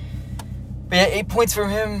 Mm-hmm. But yeah, 8 points from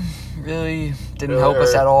him really didn't Really help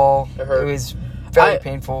us hurt. at all. It hurt. It was very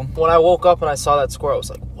painful. When I woke up and I saw that score, I was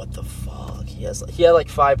like, what the fuck? He had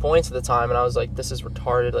 5 points at the time, and I was like, this is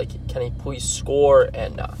retarded. Can he please score?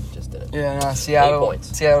 And nah, he just didn't. Yeah, no, Seattle 8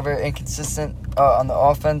 points. Seattle very inconsistent on the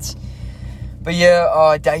offense. But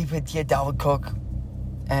yeah, he had Dalvin Cook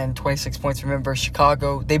and 26 points from him versus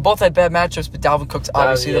Chicago. They both had bad matchups, but Dalvin Cook's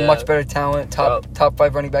obviously the much better talent. Top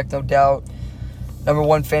 5 running back, no doubt. Number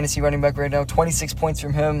 1 fantasy running back right now. 26 points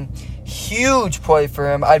from him. Huge play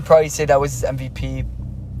for him. I'd probably say that was his MVP.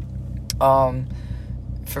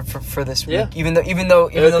 For this week, Yeah. even though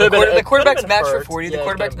the quarterback's matched for hurt. 40, Yeah, the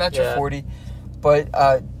quarterback's matched yeah. for 40, but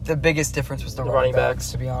the biggest difference was the running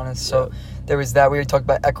backs, to be honest. So Yeah. there was that. We already talked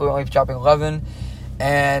about Eckler only dropping 11,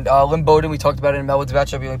 and Lynn Bowden. We talked about it in Melwood's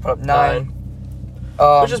matchup. He only put up 9,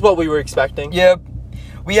 which is what we were expecting. Yeah.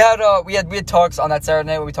 We had talks on that Saturday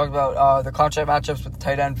night where we talked about the contract matchups with the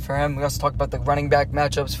tight end for him. We also talked about the running back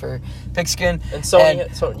matchups for Pigskin. And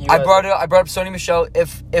I brought up Sony Michel.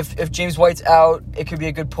 If James White's out, it could be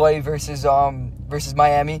a good play versus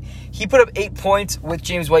Miami. He put up 8 points with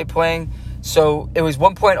James White playing, so it was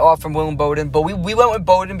 1 point off from Willem Bowden. But we went with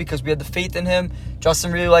Bowden because we had the faith in him.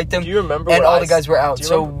 Justin really liked him. Do you remember? And all the guys were out,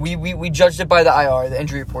 so we judged it by the IR, the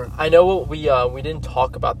injury report. I know we didn't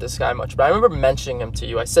talk about this guy much, but I remember mentioning him to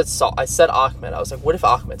you. I said Ahmed. I was like, what if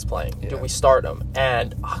Ahmed's playing? Yeah. Do we start him?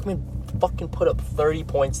 And Ahmed fucking put up 30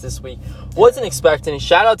 points this week. Wasn't expecting it.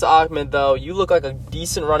 Shout out to Ahmed, though. You look like a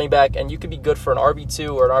decent running back, and you could be good for an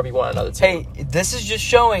RB2 or an RB1 another team. Hey, this is just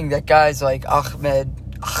showing that guys like Ahmed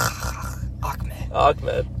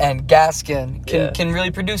and Gaskin can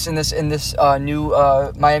really produce in this new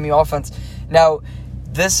Miami offense. Now,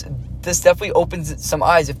 this definitely opens some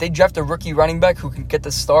eyes. If they draft a rookie running back who can get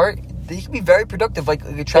the start, they can be very productive. Like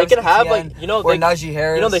Travis they can have Etienne or Najee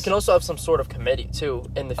Harris. They can also have some sort of committee too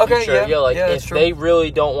in the future. Okay, if they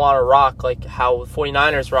really don't want to rock like how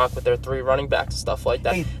 49ers rock with their 3 running backs and stuff like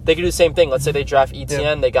that, they can do the same thing. Let's say they draft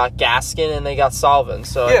Etienne, they got Gaskin and they got Salvin.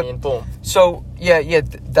 So I mean, boom. So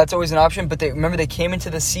that's always an option. But they came into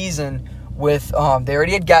the season with they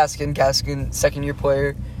already had Gaskin, second-year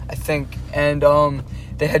player, I think, and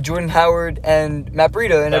they had Jordan Howard and Matt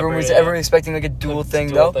Breida, and everyone was expecting like a dual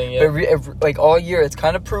thing, though. But all year, it's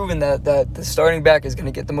kind of proven that the starting back is going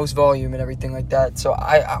to get the most volume and everything like that. So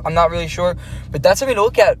I'm not really sure, but that's something to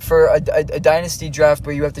look at for a dynasty draft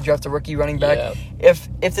where you have to draft a rookie running back. Yeah.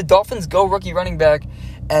 If the Dolphins go rookie running back,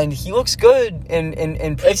 and he looks good in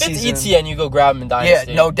preseason. If it's Etienne, you go grab him in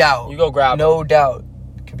dynasty. Yeah, no doubt. You go grab him. No doubt.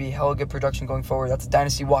 Could be hella good production going forward. That's a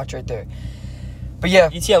dynasty watch right there. But yeah,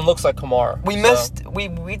 Etienne looks like Kamara.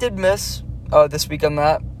 We did miss this week on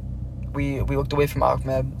that. We looked away from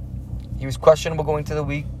Ahmed. He was questionable going to the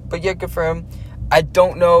week, but yeah, good for him. I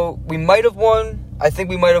don't know. We might have won. I think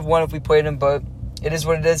we might have won if we played him, but it is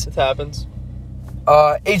what it is. It happens.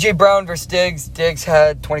 A.J. Brown versus Diggs. Diggs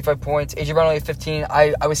had 25 points. A.J. Brown only had 15.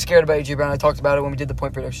 I was scared about A.J. Brown. I talked about it when we did the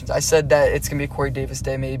point predictions. I said that it's going to be a Corey Davis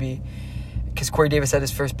day maybe because Corey Davis had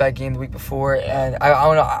his first bad game the week before. Yeah. And I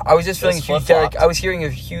don't know. I was just feeling a huge Derrick. I was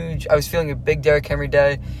feeling a big Derrick Henry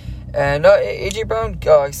day. And A.J. Brown,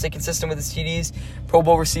 stay consistent with his TDs. Pro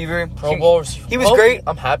Bowl receiver. He was great.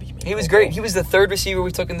 I'm happy. He was great. He was the 3rd receiver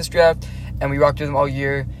we took in this draft, and we rocked with him all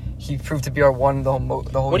year. He proved to be our one the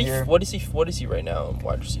whole year. What is he right now,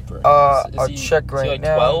 wide receiver? I'll check right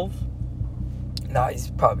now. Is he like 12? Nah,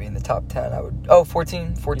 he's probably in the top 10.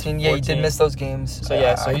 14. 14. Yeah, he did miss those games. So,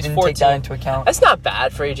 yeah, so I he's didn't 14. take that into account. That's not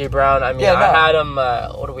bad for A.J. Brown. I mean, Yeah, no. I had him,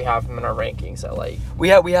 what do we have him in our rankings at, like? We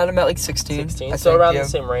had him at, like, 16. 16, I so think, around yeah. the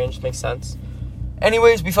same range. Makes sense.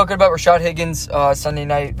 Anyways, we felt good about Rashad Higgins Sunday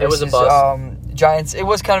night versus It was a bust. Giants. It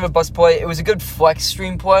was kind of a bust play. It was a good flex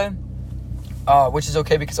stream play, which is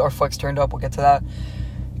okay because our flex turned up. We'll get to that.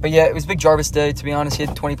 But, yeah, it was Big Jarvis Day, to be honest. He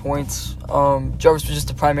had 20 points. Jarvis was just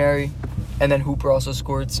the primary, and then Hooper also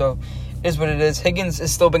scored. So, it is what it is. Higgins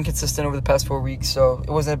has still been consistent over the past 4 weeks, so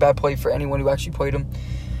it wasn't a bad play for anyone who actually played him.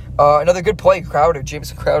 Another good play, Crowder.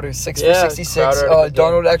 Jamison Crowder, 6 for 66.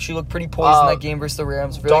 Darnold actually looked pretty poised in that game versus the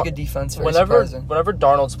Rams. Really good defense. Very surprising. Whenever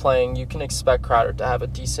Darnold's playing, you can expect Crowder to have a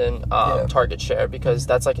decent target share because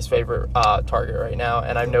that's like his favorite target right now.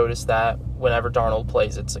 And I've noticed that whenever Darnold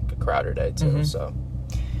plays, it's like a Crowder day too. Mm-hmm. So,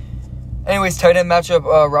 anyways, tight end matchup.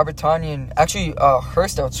 Robert Tonyan. Actually,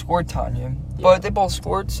 Hurst outscored Tonyan, but they both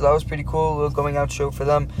scored, so that was pretty cool. A little going out show for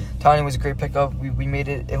them. Tonyan was a great pickup. We made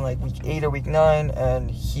it in like week 8 or week 9,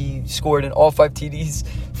 and he scored in all 5 TDs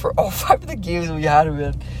for all 5 of the games we had him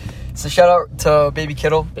in. So shout out to Baby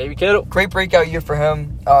Kittle. Baby Kittle. Great breakout year for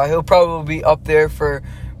him. He'll probably be up there for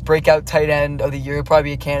breakout tight end of the year. He'll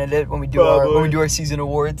probably be a candidate when we do our season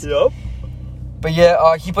awards. Yep. But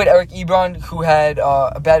yeah, he played Eric Ebron, who had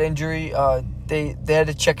a bad injury. They had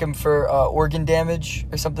to check him for organ damage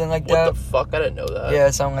or something like that. What the fuck? I didn't know that. Yeah,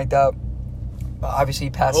 something like that. Obviously, he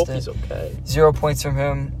passed I hope it. he's okay. 0 points from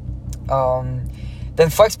him. Then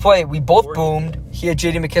flex play, we both boomed. He had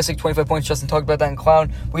J.D. McKissick, 25 points. Justin talked about that in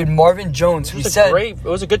Clown. We had Marvin Jones, who said... It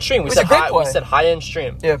was a good stream. We said high-end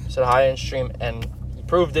stream. Yeah. We said high-end stream, and he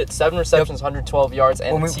proved it. 7 receptions, 112 yards,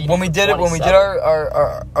 and when we did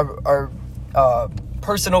our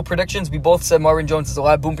personal predictions, we both said Marvin Jones has a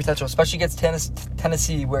lot of boom potential, especially against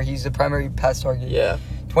Tennessee, where he's the primary pass target. Yeah.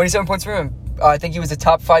 27 points for him. I think he was a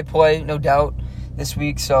top 5 play, no doubt, this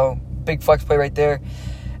week. So, big flex play right there.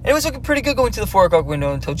 And it was looking pretty good going to the 4 o'clock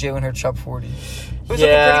window until Jalen Hurts chopped 40. It was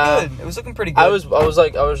looking pretty good. It was looking pretty good.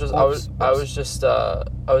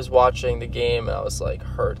 I was watching the game, and I was like,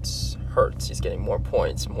 Hurts. He's getting more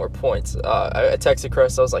points. I texted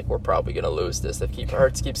Chris. I was like, we're probably going to lose this if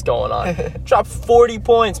Hurts keeps going on. Dropped 40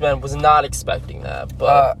 points, man. Was not expecting that.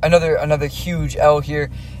 But another huge L here.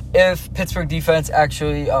 If Pittsburgh defense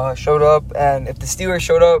actually showed up, and if the Steelers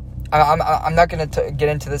showed up, I'm not going to get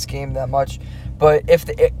into this game that much. But if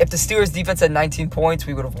the Steelers defense had 19 points,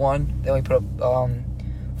 we would have won. They only put up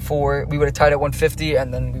 4. We would have tied at 150,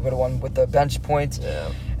 and then we would have won with the bench points. Yeah.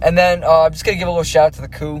 And then I'm just going to give a little shout out to the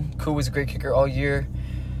Coup. Coup was a great kicker all year.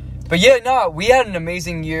 But yeah, we had an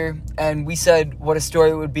amazing year, and we said what a story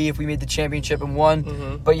it would be if we made the championship and won.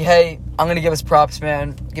 Mm-hmm. But hey, I'm going to give us props,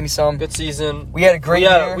 man. Give me some. Good season. We had a great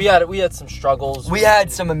year. We had some struggles. We had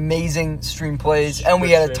some amazing stream plays, and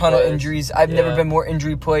we had a ton of injuries. I've never been more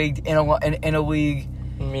injury plagued in a league.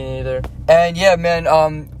 Me neither. And yeah,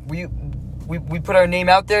 man, we put our name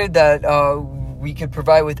out there that we could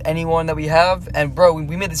provide with anyone that we have. And, bro,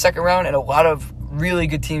 we made the second round, and a lot of really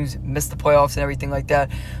good teams missed the playoffs and everything like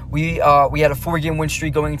that. We had a 4-game win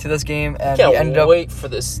streak going into this game, and we ended up... wait for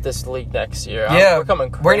this league next year. Yeah, we're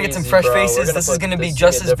coming crazy, we're going to get some fresh bro. faces. This is going to be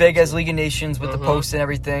just as big as League of Nations with the post and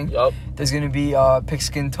everything. Yep. There's going to be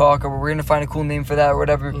Pigskin Talk, or we're going to find a cool name for that or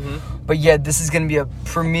whatever. Mm-hmm. But yeah, this is going to be a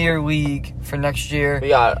premier league for next year. We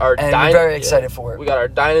got our we're very excited for it. We got our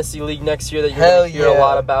Dynasty League next year that you're going to hear a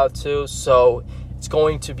lot about too. So it's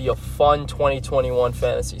going to be a fun 2021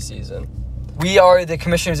 fantasy season. We are the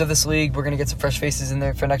commissioners of this league. We're going to get some fresh faces in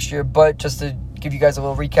there for next year. But just to give you guys a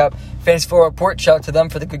little recap, Fantasy Football Report, shout out to them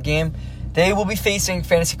for the good game. They will be facing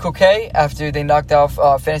Fantasy Croquet after they knocked off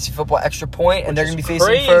Fantasy Football Extra Point, and they're going to be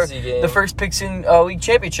facing for the first Pigskin League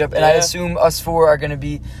Championship. And I assume us 4 are going to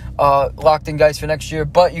be locked in guys for next year.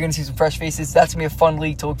 But you're going to see some fresh faces. That's going to be a fun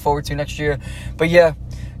league to look forward to next year. But yeah,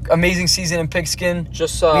 amazing season in Pigskin. We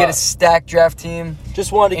had a stacked draft team.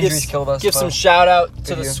 Just wanted to give some shout out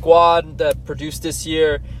to the squad that produced this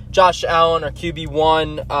year. Josh Allen, our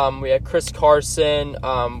QB1. We had Chris Carson.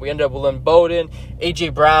 We ended up with Lynn Bowden. A.J.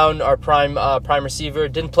 Brown, our prime receiver,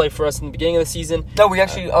 didn't play for us in the beginning of the season. No, we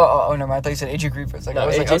actually... no, man. I thought you said A.J. Green first. I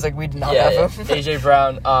was like, we did not have him. A.J.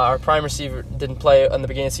 Brown, our prime receiver, didn't play in the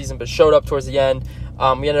beginning of the season, but showed up towards the end.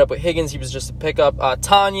 We ended up with Higgins. He was just a pickup.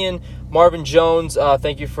 Tonyan, Marvin Jones,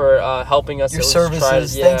 thank you for helping us. Your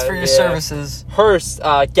services. Thanks for your services. Hurst,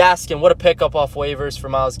 Gaskin, what a pickup off waivers for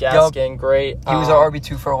Myles Gaskin. Yep. Great. He was our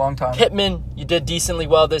RB2 for a long time. Pittman, you did decently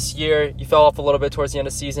well this year. You fell off a little bit towards the end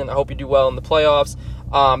of the season. I hope you do well in the playoffs.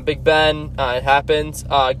 Big Ben, it happens.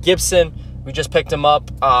 Gibson, we just picked him up.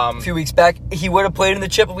 A few weeks back. He would have played in the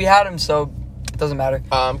chip if we had him, so it doesn't matter.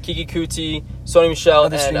 Kiki Kuti, Sony Michel,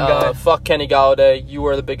 Other stream guy. and fuck Kenny Galladay. You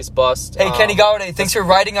were the biggest bust. Hey, Kenny Galladay, thanks for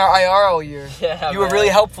riding our IR all year. Yeah, you were really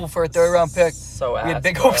helpful for a third-round pick. So we had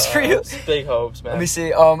big hopes for you. Big hopes, man. Let me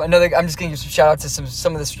see. I'm just gonna give some shout out to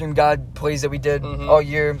some of the Stream God plays that we did all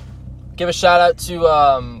year. Give a shout out to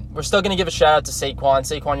we're still gonna give a shout out to Saquon.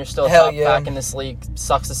 Saquon, you're still a top pack in this league.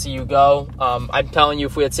 Sucks to see you go. I'm telling you,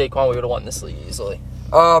 if we had Saquon, we would have won this league easily.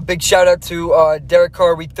 Big shout out to Derek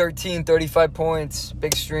Carr, week 13, 35 points.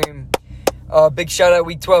 Big stream. Big shout out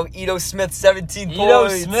week 12, Ito Smith, 17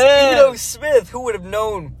 points. Ito Smith, who would have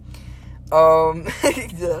known?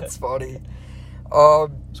 That's funny.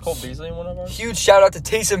 Is Cole Beasley in one of ours? Huge shout out to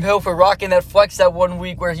Taysom Hill for rocking that flex that 1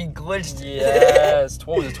 week where he glitched. Yes,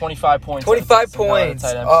 what was it? 25 points. 25 points.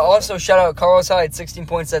 Also shout out Carlos Hyde, 16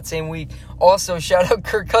 points that same week. Also shout out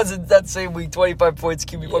Kirk Cousins that same week, 25 points.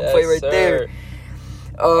 QB1 play right there.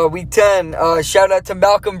 Week 10, shout out to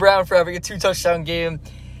Malcolm Brown for having a 2-touchdown game.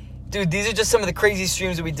 Dude, these are just some of the crazy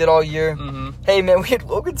streams that we did all year. Hey, man, we had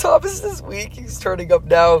Logan Thomas this week. He's turning up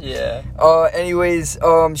now. Yeah. Anyways,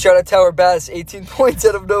 shout out Tower Bass, 18 points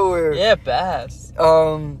out of nowhere. Yeah, Bass.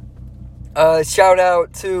 Shout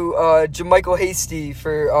out to Jamichael Hasty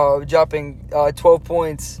for dropping 12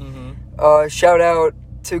 points. Shout out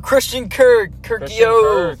to Christian Kirk.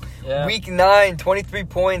 Yeah. Week 9, 23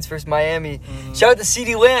 points versus Miami. Shout out to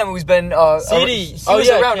CeeDee Lamb, who's been he was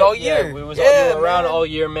around all year. Yeah, we was around all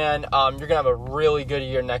year, man. You're gonna have a really good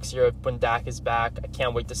year next year when Dak is back. I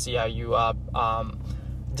can't wait to see how you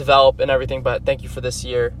develop and everything. But thank you for this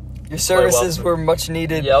year. Your services were much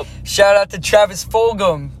needed. Yep. Shout out to Travis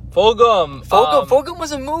Fulgham. Fulgham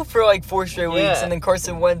was a move for like 4 straight weeks, and then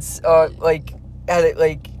Carson Wentz had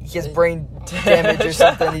it he has brain damage or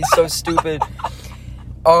something. He's so stupid.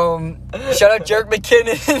 Shout out Jerick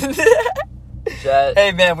McKinnon.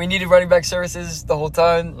 Hey man, we needed running back services the whole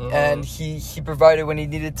time, and he provided when he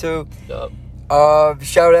needed to. Yep.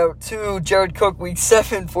 Shout out to Jared Cook, week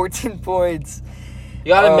 7, 14 points. You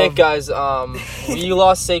gotta admit, guys, we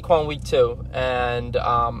lost Saquon week 2, and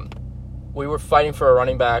we were fighting for a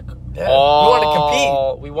running back. Yeah.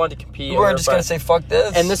 We wanted to compete. We weren't just going to say, fuck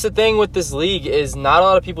this. And this the thing with this league is not a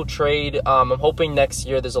lot of people trade. I'm hoping next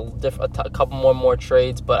year there's a couple more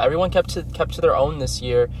trades, but everyone kept to their own this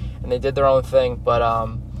year, and they did their own thing. But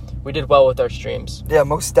we did well with our streams. Yeah,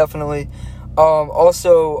 most definitely.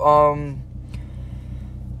 Also, I'm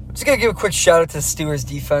just going to give a quick shout out to the Steelers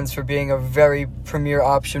defense for being a very premier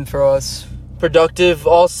option for us. Productive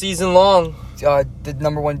all season long. The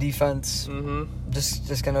number 1 defense.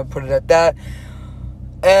 Just gonna put it at that.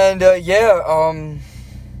 And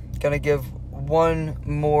gonna give one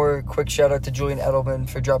more quick shout out to Julian Edelman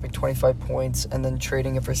for dropping 25 points and then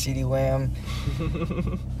trading it for CeeDee Lamb.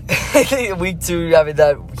 Week 2 having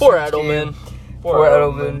that poor Edelman. Poor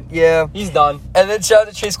Edelman. Yeah. He's done. And then shout out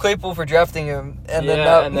to Chase Claypool for drafting him and then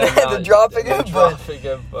dropping him. But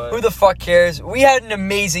who the fuck cares? We had an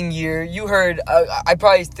amazing year. You heard, I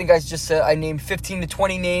probably think I just said I named 15 to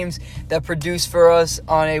 20 names that produce for us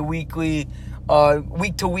on a weekly,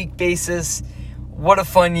 week-to-week basis. What a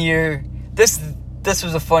fun year. This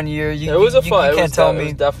was a fun year. You can't tell me. It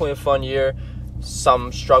was definitely a fun year.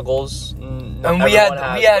 Some struggles. And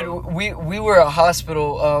we were a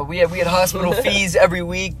hospital. We had hospital fees every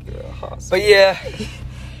week. But yeah,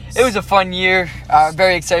 it was a fun year.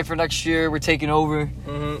 Very excited for next year. We're taking over.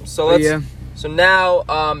 So now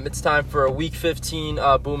it's time for a week 15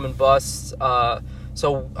 boom and bust.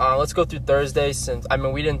 So let's go through Thursday since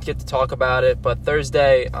we didn't get to talk about it, but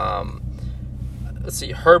Thursday. Let's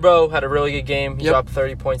see. Herbo had a really good game. He dropped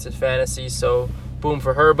 30 points in fantasy. So boom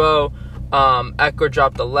for Herbo. Eckler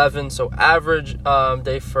dropped 11, so average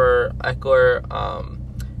day for Eckler.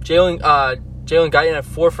 Jalen Guyton had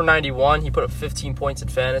 4 for 91. He put up 15 points in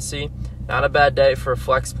fantasy. Not a bad day for a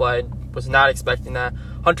flex play. Was not expecting that.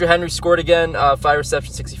 Hunter Henry scored again, 5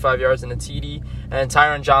 receptions, 65 yards, and a TD. And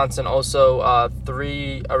Tyron Johnson also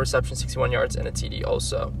 3 receptions, 61 yards, and a TD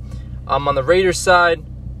also. On the Raiders side,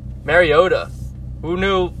 Mariota. Who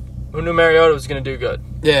knew Mariota was going to do good?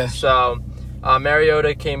 Yeah. So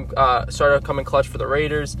Mariota started coming clutch for the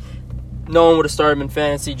Raiders. No one would have started him in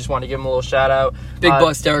fantasy. Just wanted to give him a little shout out. Big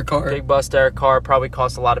bust Derek Carr. Big bust Derek Carr. Probably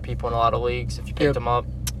cost a lot of people in a lot of leagues if you picked him up.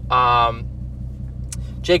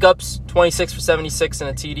 Jacobs, 26 for 76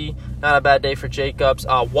 and a TD. Not a bad day for Jacobs.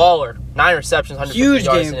 Waller, 9 receptions, 150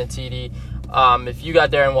 yards and a TD. If you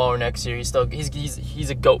got Darren Waller next year, he's a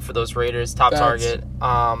GOAT for those Raiders. Top target.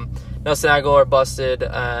 Nelson Aguilar busted,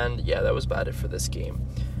 and yeah, that was bad for this game.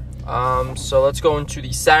 So let's go into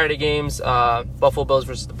the Saturday games. Buffalo Bills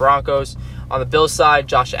versus the Broncos. On the Bills side,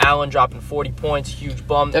 Josh Allen dropping 40 points, huge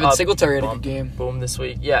bum. Devin Singletary had a good game. Boom this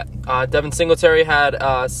week. Yeah, Devin Singletary had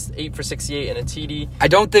 8 for 68 and a TD. I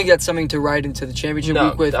don't think that's something to ride into the championship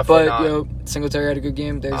week with, but not. Singletary had a good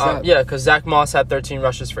game. There's that. Yeah, because Zach Moss had 13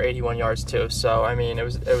 rushes for 81 yards too. So I mean, it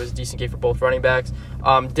was a decent game for both running backs.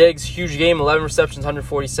 Diggs, huge game, 11 receptions,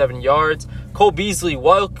 147 yards. Cole Beasley,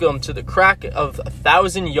 welcome to the crack of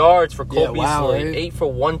 1,000 yards for Cole Beasley. Wow, right? 8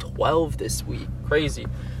 for 112 this week. Crazy.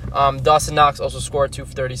 Dawson Knox also scored 2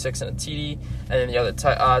 for 36 and a TD. And then the other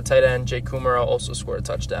tight end, Jay Kumaro, also scored a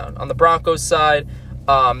touchdown. On the Broncos side,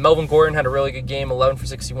 Melvin Gordon had a really good game, 11 for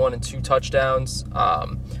 61 and 2 touchdowns.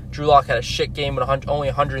 Drew Lock had a shit game with only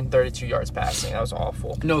 132 yards passing. That was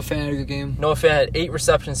awful. Noah Fant had a good game. Noah Fant had 8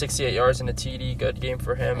 receptions, 68 yards and a TD. Good game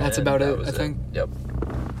for him. That's about it, I think. Yep.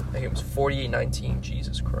 I think it was 48-19.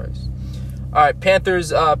 Jesus Christ. All right,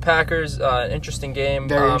 Panthers, Packers, interesting game.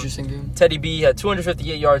 Very interesting game. Teddy B had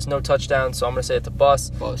 258 yards, no touchdowns, so I'm going to say it's a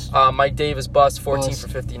bust. Mike Davis, bust, 14 for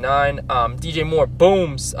 59. DJ Moore,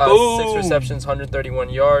 booms, 6 receptions, 131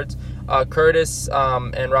 yards. Curtis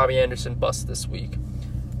and Robbie Anderson, bust this week.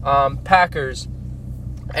 Packers,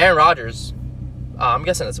 Aaron Rodgers, I'm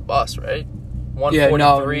guessing it's a bust, right?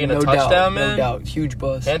 143 and a touchdown, man. No doubt, huge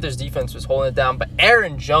bust. Panthers defense was holding it down, but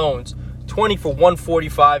Aaron Jones, 20 for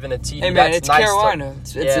 145 and a TD. Hey, man, that's it's nice Carolina.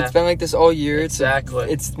 It's been like this all year. Exactly.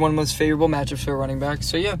 It's one of the most favorable matchups for running back.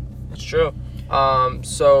 So, yeah. That's true.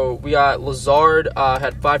 So, we got Lazard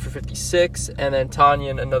had 5 for 56, and then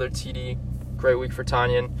Tanyan, another TD. Great week for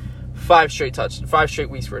Tanyan. 5 straight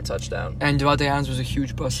weeks for a touchdown. And Devontae Adams was a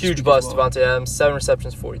huge bust. Huge bust, well. Devontae Adams. 7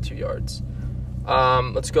 receptions, 42 yards.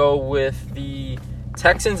 Let's go with the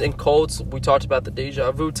Texans and Colts. We talked about the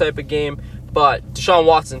deja vu type of game. But Deshaun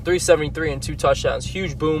Watson, 373 and 2 touchdowns.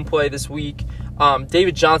 Huge boom play this week.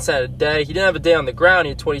 David Johnson had a day. He didn't have a day on the ground. He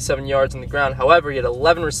had 27 yards on the ground. However, he had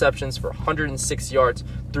 11 receptions for 106 yards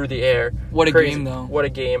through the air. What a game, though. What a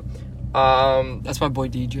game. That's my boy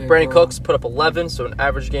DJ. Brandon Cooks put up 11, so an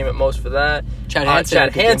average game at most for that.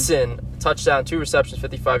 Chad Hansen, touchdown, 2 receptions,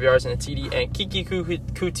 55 yards, and a TD. And Kiki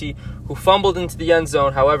Kuti, who fumbled into the end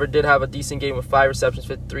zone, however, did have a decent game with 5 receptions,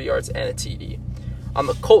 53 yards, and a TD. On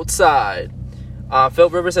the Colts side,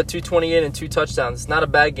 Phillip Rivers had 228 and 2 touchdowns. It's not a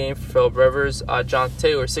bad game for Phillip Rivers. John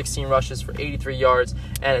Taylor, 16 rushes for 83 yards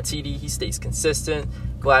and a TD. He stays consistent.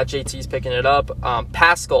 Glad JT's picking it up.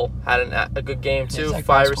 Pascal had a good game, too.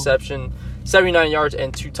 5 reception, 79 yards,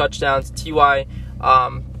 and 2 touchdowns. T.Y.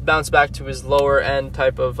 Bounced back to his lower end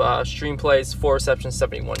type of stream plays. 4 receptions,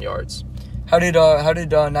 71 yards. How did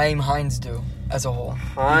Nyheim Hines do as a whole?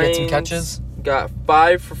 Did he get some catches? Got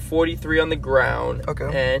 5 for 43 on the ground.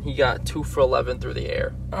 Okay. And he got 2 for 11 through the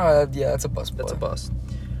air. Yeah, that's a bust. That's a bust.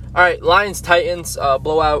 All right, Lions-Titans,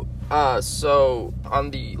 blowout. So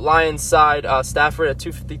on the Lions side, Stafford at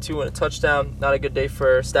 252 and a touchdown. Not a good day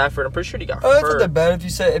for Stafford. I'm pretty sure he got hurt. That's not that bad. If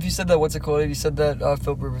you said that, what's it called? If you said that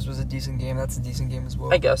Phillip Rivers was a decent game, that's a decent game as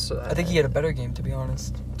well. I guess so. I think he had a better game, to be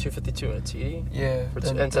honest. 252 and a TD? Yeah.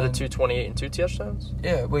 Instead of 228 and 2 touchdowns?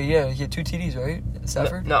 Yeah, wait, yeah. He had 2 TDs, right?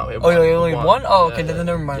 Stafford? No. He only one? Oh, okay. Then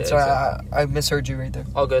never mind. Yeah, Sorry, exactly. I misheard you right there.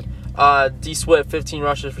 All good. D. Swift, 15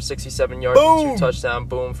 rushes for 67 yards and 2 touchdowns.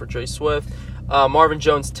 Boom for Dre Swift. Marvin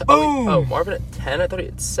Jones. Marvin at 10? I thought he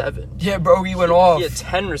had 7. Yeah, bro, he went off. He had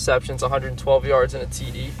 10 receptions, 112 yards, and a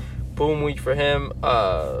TD. Boom week for him.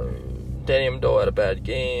 Danny Amendola had a bad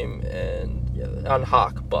game. And on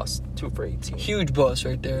Hawk, bust. 2 for 18. Huge bust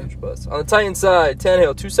right there. Huge bust. On the Titans side,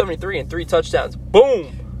 Tannehill, 273 and 3 touchdowns.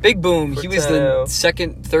 Boom! Big boom. He was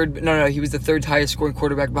he was the third highest scoring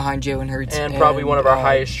quarterback behind Jalen Hurts. And probably one of our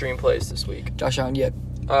highest stream plays this week. Josh Allen, yeah.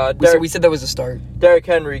 We said that was a start. Derrick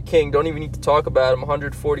Henry, King, don't even need to talk about him.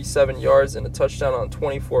 147 yards and a touchdown on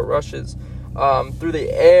 24 rushes. Through the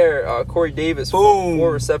air, Corey Davis,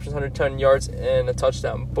 4 receptions, 110 yards and a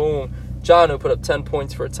touchdown. Boom. Jonnu put up 10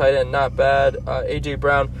 points for a tight end. Not bad. A.J.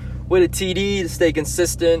 Brown with a TD to stay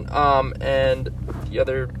consistent. And the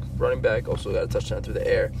other running back also got a touchdown through the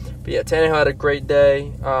air. But yeah, Tannehill had a great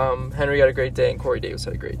day. Henry had a great day. And Corey Davis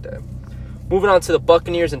had a great day. Moving on to the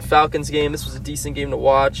Buccaneers and Falcons game. This was a decent game to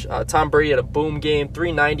watch. Tom Brady had a boom game,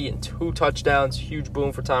 390 and 2 touchdowns. Huge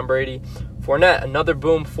boom for Tom Brady. Fournette, another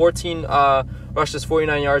boom, 14 rushes,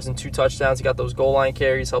 49 yards, and 2 touchdowns. He got those goal line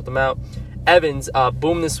carries, helped him out. Evans,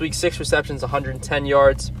 boom this week, 6 receptions, 110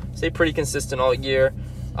 yards. Stayed pretty consistent all year.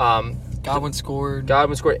 Godwin scored.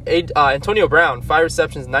 Antonio Brown, 5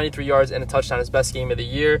 receptions, 93 yards, and a touchdown. His best game of the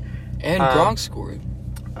year. And Gronk scored.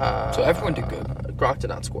 So everyone did good. Gronk did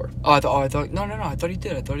not score. No. I thought he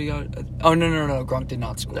did. I thought he got. Oh, no. Gronk did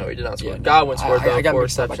not score. No, he did not score. Yeah, Godwin scored, though, 4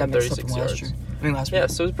 receptions, 36 yards. Last week.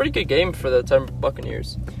 So it was a pretty good game for the Tampa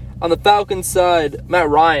Buccaneers. On the Falcons side, Matt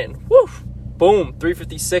Ryan, boom,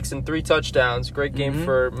 356 and 3 touchdowns. Great game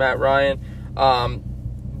for Matt Ryan.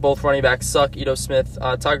 Both running backs suck. Ito Smith.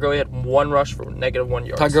 Todd Gurley had 1 rush for -1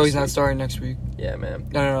 yards. Todd Gurley's not starting next week. Yeah, man.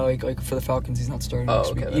 No. Like for the Falcons, he's not starting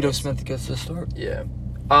next week. Ito Smith gets the start. Yeah.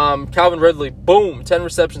 Calvin Ridley, boom, 10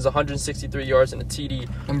 receptions, 163 yards, and a TD.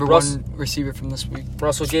 Number 1 receiver from this week.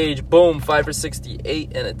 Russell Gage, boom, 5 for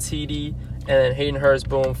 68 and a TD. And then Hayden Hurst,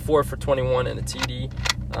 boom, 4 for 21 and a TD.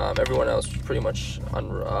 Everyone else was pretty much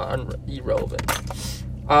irrelevant.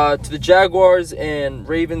 To the Jaguars and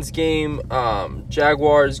Ravens game,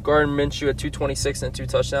 Jaguars, Gardner Minshew at 226 and 2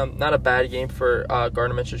 touchdowns. Not a bad game for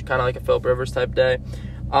Gardner Minshew, kind of like a Philip Rivers type day.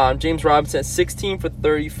 James Robinson at 16 for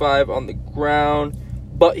 35 on the ground,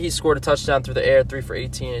 but he scored a touchdown through the air, 3 for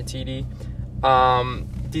 18 and a TD.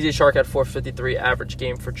 DJ Chark had 453 average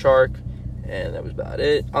game for Chark, and that was about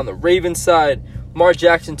it. On the Ravens side, Lamar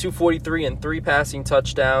Jackson, 243 and 3 passing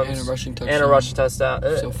touchdowns. And a rushing touchdown.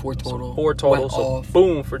 So 4 total. 4 total. So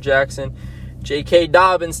boom for Jackson. J.K.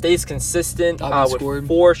 Dobbins stays consistent with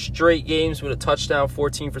 4 straight games with a touchdown,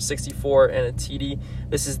 14 for 64 and a TD.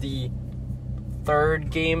 This is the 3rd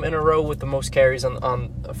game in a row with the most carries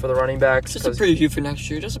on for the running backs. Just a preview for next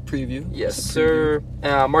year. Just a preview. Yes, sir.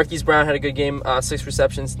 Marquise Brown had a good game. 6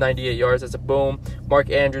 receptions, 98 yards. That's a boom. Mark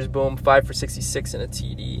Andrews, boom, 5 for 66 and a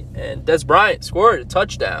TD. And Des Bryant scored a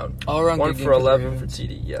touchdown. All around 1 good game for 11 for for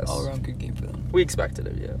TD. Yes. All around good game for them. We expected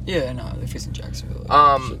it. Yeah. Yeah, no, they're facing Jacksonville.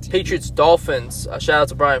 Patriots Dolphins. Shout out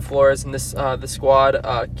to Brian Flores and this squad.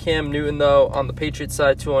 Cam Newton though on the Patriots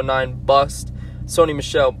side, 209 bust. Sony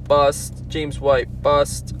Michel, bust. James White,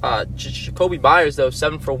 bust. Jacoby Myers, though,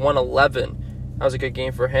 7 for 111. That was a good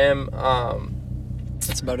game for him.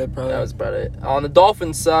 That's about it, probably. That was about it. On the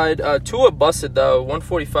Dolphins side, Tua busted, though,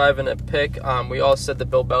 145 and a pick. We all said that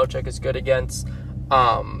Bill Belichick is good against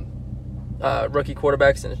rookie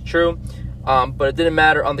quarterbacks, and it's true. But it didn't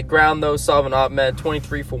matter. On the ground, though, Salvon Ahmed,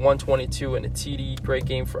 23 for 122 and a TD. Great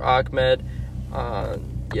game for Ahmed.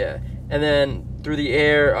 Yeah. And then through the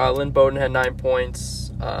air, Lynn Bowden had 9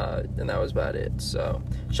 points, and that was about it. So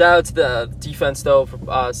shout out to the defense, though, for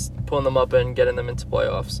pulling them up and getting them into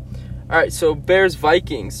playoffs. All right, so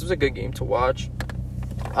Bears-Vikings. This was a good game to watch.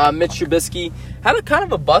 Mitch Trubisky had a kind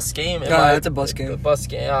of a bust game. Yeah, it's a bust game.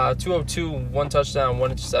 202, 1 touchdown,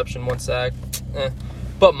 1 interception, 1 sack.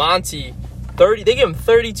 But Monty, they gave him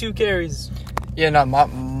 32 carries. Yeah, no,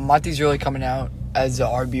 Monty's really coming out as the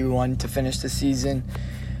RB1 to finish the season.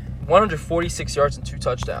 146 yards and 2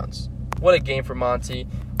 touchdowns. What a game for Monty.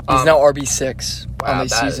 He's now RB6 on the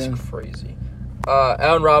season. That is crazy.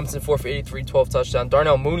 Allen Robinson, 4 for 83, 12 touchdowns.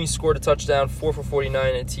 Darnell Mooney scored a touchdown, 4 for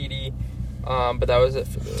 49 and TD. But that was it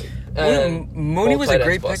for the Mooney was a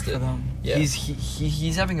great pick for them. Yeah.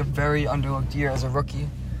 He's having a very underlooked year as a rookie.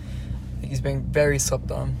 He's been very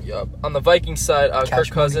slept on. Yup. On the Vikings side, Kirk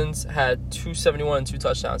Cousins had 271 and 2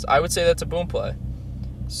 touchdowns. I would say that's a boom play.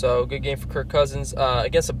 So, good game for Kirk Cousins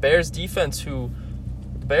against a Bears defense who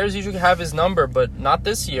the Bears usually have his number, but not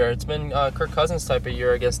this year. It's been Kirk Cousins type of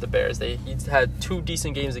year against the Bears. He's had 2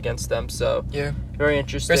 decent games against them, so yeah, very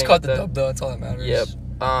interesting. Bears caught the dub, though. That's all that matters. Yep.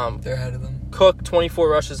 They're ahead of them. Cook, 24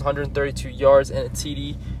 rushes, 132 yards, and a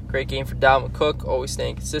TD. Great game for Dalvin Cook, always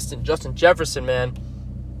staying consistent. Justin Jefferson, man,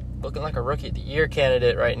 looking like a Rookie of the Year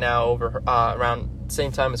candidate right now over around the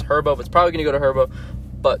same time as Herbo. But it's probably going to go to Herbo.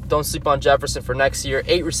 But don't sleep on Jefferson for next year.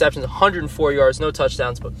 8 receptions, 104 yards, no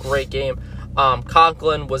touchdowns, but great game.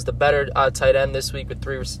 Conklin was the better tight end this week with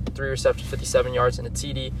 3 receptions, 57 yards, and a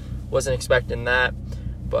TD. Wasn't expecting that.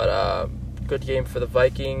 But good game for the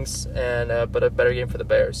Vikings, but a better game for the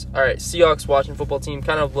Bears. All right, Seahawks, Washington football team,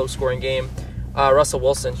 kind of low-scoring game. Russell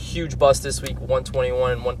Wilson, huge bust this week,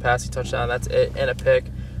 121 and 1 passing touchdown. That's it, and a pick.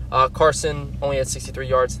 Carson only had 63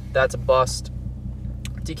 yards. That's a bust.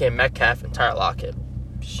 DK Metcalf and Tyler Lockett,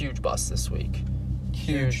 huge bust this week.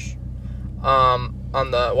 Huge.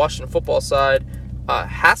 On the Washington football side,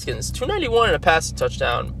 Haskins, 291 and a passing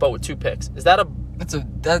touchdown, but with 2 picks. Is that a...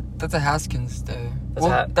 That's a Haskins day.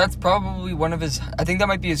 That's probably one of his... I think that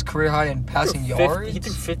might be his career high in passing yards. He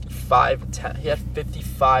threw 55. He had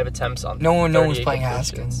 55 attempps on. No one's playing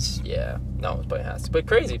Haskins. Yeah, no one's playing Haskins. But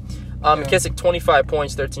crazy. McKissick, 25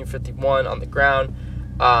 points, 1351 on the ground,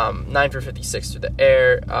 9 for 56 through the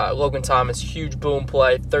air. Logan Thomas, huge boom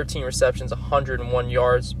play, 13 receptions, 101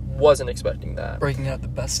 yards. Wasn't expecting that. Breaking out the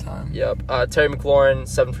best time. Yep. Terry McLaurin,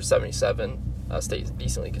 7 for 77. Stays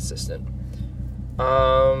decently consistent.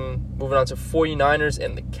 Moving on to 49ers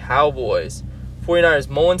and the Cowboys. 49ers,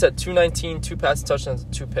 Mullins had 219, 2 passing touchdowns,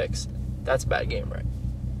 and 2 picks. That's a bad game, right?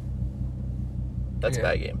 That's a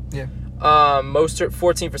bad game. Yeah. Mostert,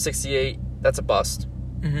 14 for 68. That's a bust.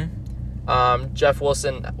 Mm-hmm. Jeff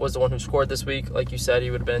Wilson was the one who scored this week. Like you said,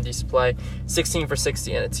 he would have been a decent play. 16 for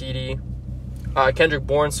 60 and a TD. Kendrick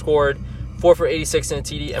Bourne scored 4 for 86 and a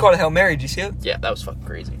TD. Caught a Hail Mary. Did you see it? Yeah, that was fucking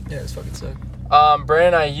crazy. Yeah, it was fucking sick.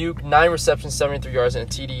 Brandon Ayuk, 9 receptions, 73 yards, and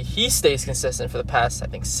a TD. He stays consistent for the past, I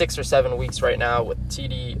think, 6 or 7 weeks right now with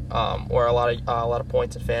TD or a lot of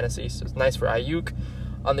points in fantasy. So it's nice for Ayuk.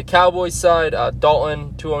 On the Cowboys side,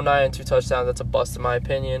 Dalton, 209 and 2 touchdowns. That's a bust in my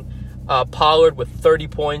opinion. Pollard with 30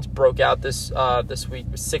 points broke out this week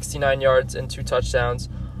with 69 yards and 2 touchdowns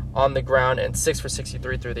on the ground and 6 for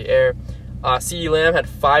 63 through the air. CeeDee Lamb had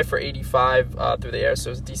 5 for 85 through the air, so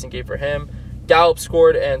it was a decent game for him. Gallup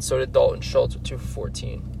scored, and so did Dalton Schultz with 2 for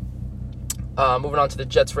 14. Moving on to the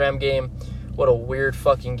Jets-Ram game. What a weird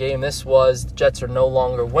fucking game this was. The Jets are no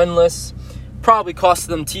longer winless. Probably cost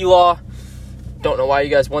them T-Law. Don't know why you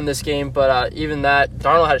guys won this game, but even that,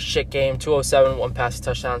 Darnold had a shit game. 207, 1 passing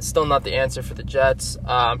touchdown. Still not the answer for the Jets.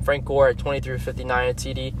 Frank Gore had 23 for 59 and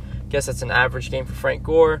TD. Guess that's an average game for Frank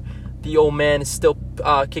Gore. The old man is still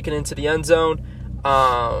kicking into the end zone.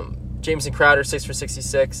 Jameson Crowder, 6 for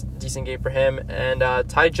 66. Decent game for him. And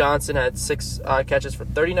Ty Johnson had 6 catches for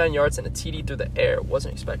 39 yards and a TD through the air.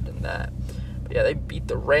 Wasn't expecting that. But yeah, they beat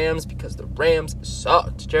the Rams because the Rams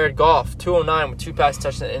sucked. Jared Goff, 209 with 2 pass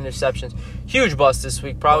touchdowns and interceptions. Huge bust this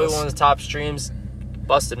week. Probably one of the top streams.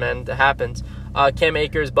 Busted, man. That happens. Cam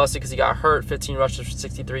Akers busted because he got hurt. 15 rushes for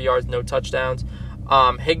 63 yards, no touchdowns.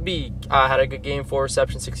 Higbee had a good game, 4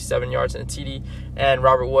 receptions, 67 yards, and a TD. And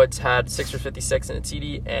Robert Woods had 6 for 56 and a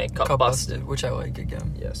TD, and Cup busted. Which I like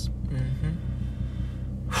again. Yes.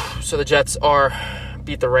 Mm-hmm. So the Jets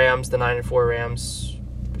beat the Rams, the 9-4 Rams,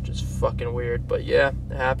 which is fucking weird. But yeah,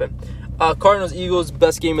 it happened. Cardinals-Eagles,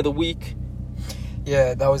 best game of the week.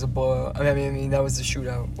 Yeah, that was a blowout. I mean, that was the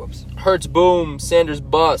shootout. Whoops. Hurts, boom. Sanders,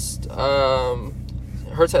 bust.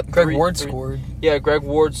 Hurts had Greg Ward scored. Yeah, Greg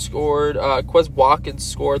Ward scored. Quez Watkins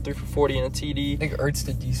scored 3 for 40 and a TD. I think Ertz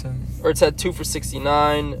did decent. Ertz had 2 for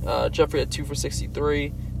 69. Jeffrey had 2 for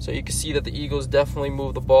 63. So you can see that the Eagles definitely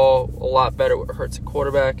moved the ball a lot better with Hurts at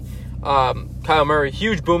quarterback. Kyle Murray,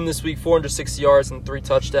 huge boom this week, 460 yards and 3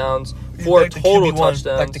 touchdowns. 4 total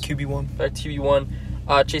touchdowns. Back to QB1. Back to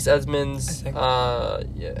QB1. Chase Edmonds.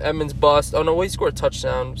 Edmonds bust. Oh, no, he scored a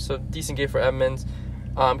touchdown. So decent game for Edmonds.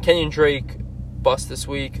 Kenyon Drake bust this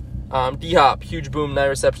week. D-Hop, huge boom, 9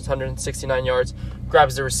 receptions, 169 yards.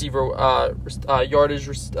 Grabs the receiver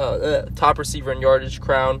top receiver in yardage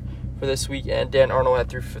crown for this week. And Dan Arnold had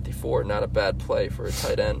 354. Not a bad play for a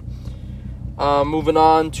tight end. Moving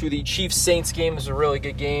on to the Chiefs-Saints game. It was a really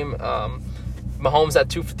good game. Mahomes had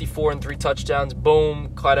 254 and 3 touchdowns.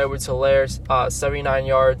 Boom. Clyde Edwards-Helaire, 79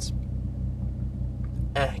 yards.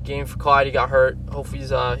 Game for Clyde. He got hurt. Hopefully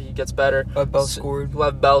he gets better. Lev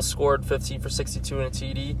Bell scored 15 for 62 and a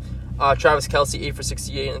TD. Travis Kelce, 8 for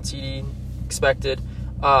 68 and a TD. Expected.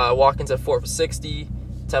 Watkins at 4 for 60.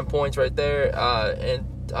 10 points right there. And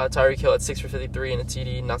Tyreek Hill at 6 for 53 and a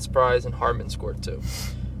TD. Not surprised. And Hartman scored 2.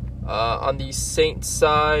 On the Saints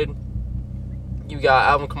side, you got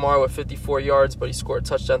Alvin Kamara with 54 yards, but he scored a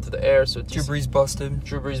touchdown through the air. So Drew Brees busted.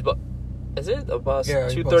 Is it a bust? Yeah,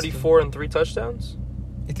 234 and 3 touchdowns?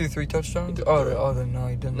 He threw 3 touchdowns? No,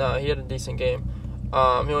 he didn't. No, he had a decent game. He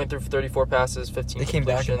only threw for 34 passes, 15 They came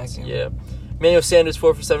back in that completions. game. Yeah. Emmanuel Sanders,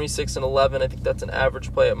 4 for 76 and 11. I think that's an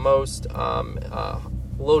average play at most.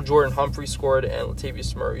 Lil Jordan Humphrey scored, and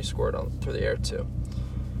Latavius Murray scored through the air, too.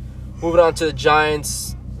 Moving on to the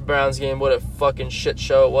Giants-Browns game. What a fucking shit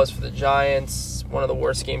show it was for the Giants. One of the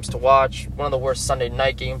worst games to watch. One of the worst Sunday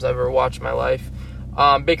night games I've ever watched in my life.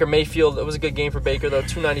 Baker Mayfield, it was a good game for Baker, though.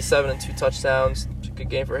 297 and 2 touchdowns. Good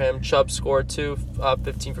game for him. Chubb scored 2,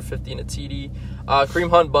 15 for 50 and a TD. Kareem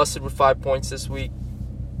Hunt busted with 5 points this week.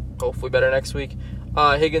 Hopefully better next week.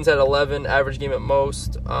 Higgins had 11, average game at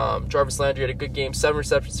most. Jarvis Landry had a good game, 7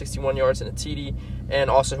 receptions, 61 yards and a TD. And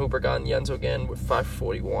Austin Hooper got in the end zone again with 5 for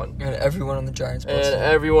 41. And everyone on the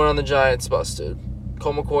Giants busted.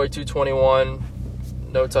 Colt McCoy, 221.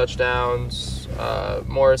 No touchdowns.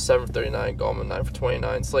 Morris, 7 for 39. Gallman, 9 for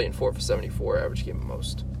 29. Slayton, 4 for 74. Average game at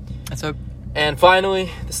most. That's up. And finally,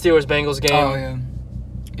 the Steelers-Bengals game. Oh, yeah.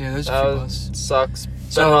 Yeah, there's a few busts. Sucks.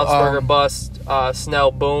 Ben Roethlisberger bust.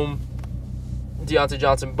 Snell, boom. Deontay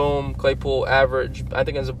Johnson, boom. Claypool, average. I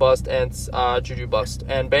think it was a bust. And Juju, bust.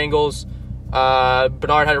 And Bengals,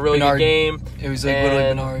 Bernard had a really good game. It was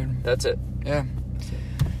literally Bernard. That's it. Yeah.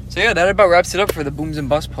 So, yeah, that about wraps it up for the booms and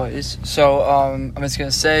bust plays. So, I'm just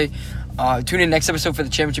going to say, tune in next episode for the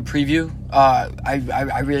championship preview.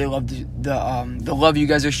 I really loved the love you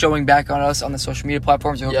guys are showing back on us on the social media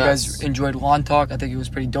platforms. I hope you guys enjoyed Lawn Talk. I think it was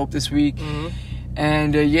pretty dope this week. Mm-hmm.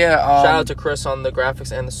 And shout out to Chris on the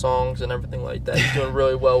graphics and the songs and everything like that. He's doing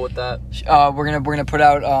really well with that. We're gonna put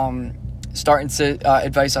out start and sit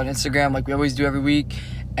advice on Instagram like we always do every week,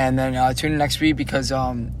 and then tune in next week because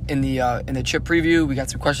in the chip preview we got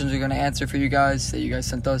some questions we're gonna answer for you guys that you guys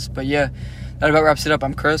sent us. But yeah, that about wraps it up.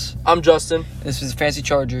 I'm Chris. I'm Justin. This is Fancy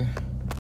Charger.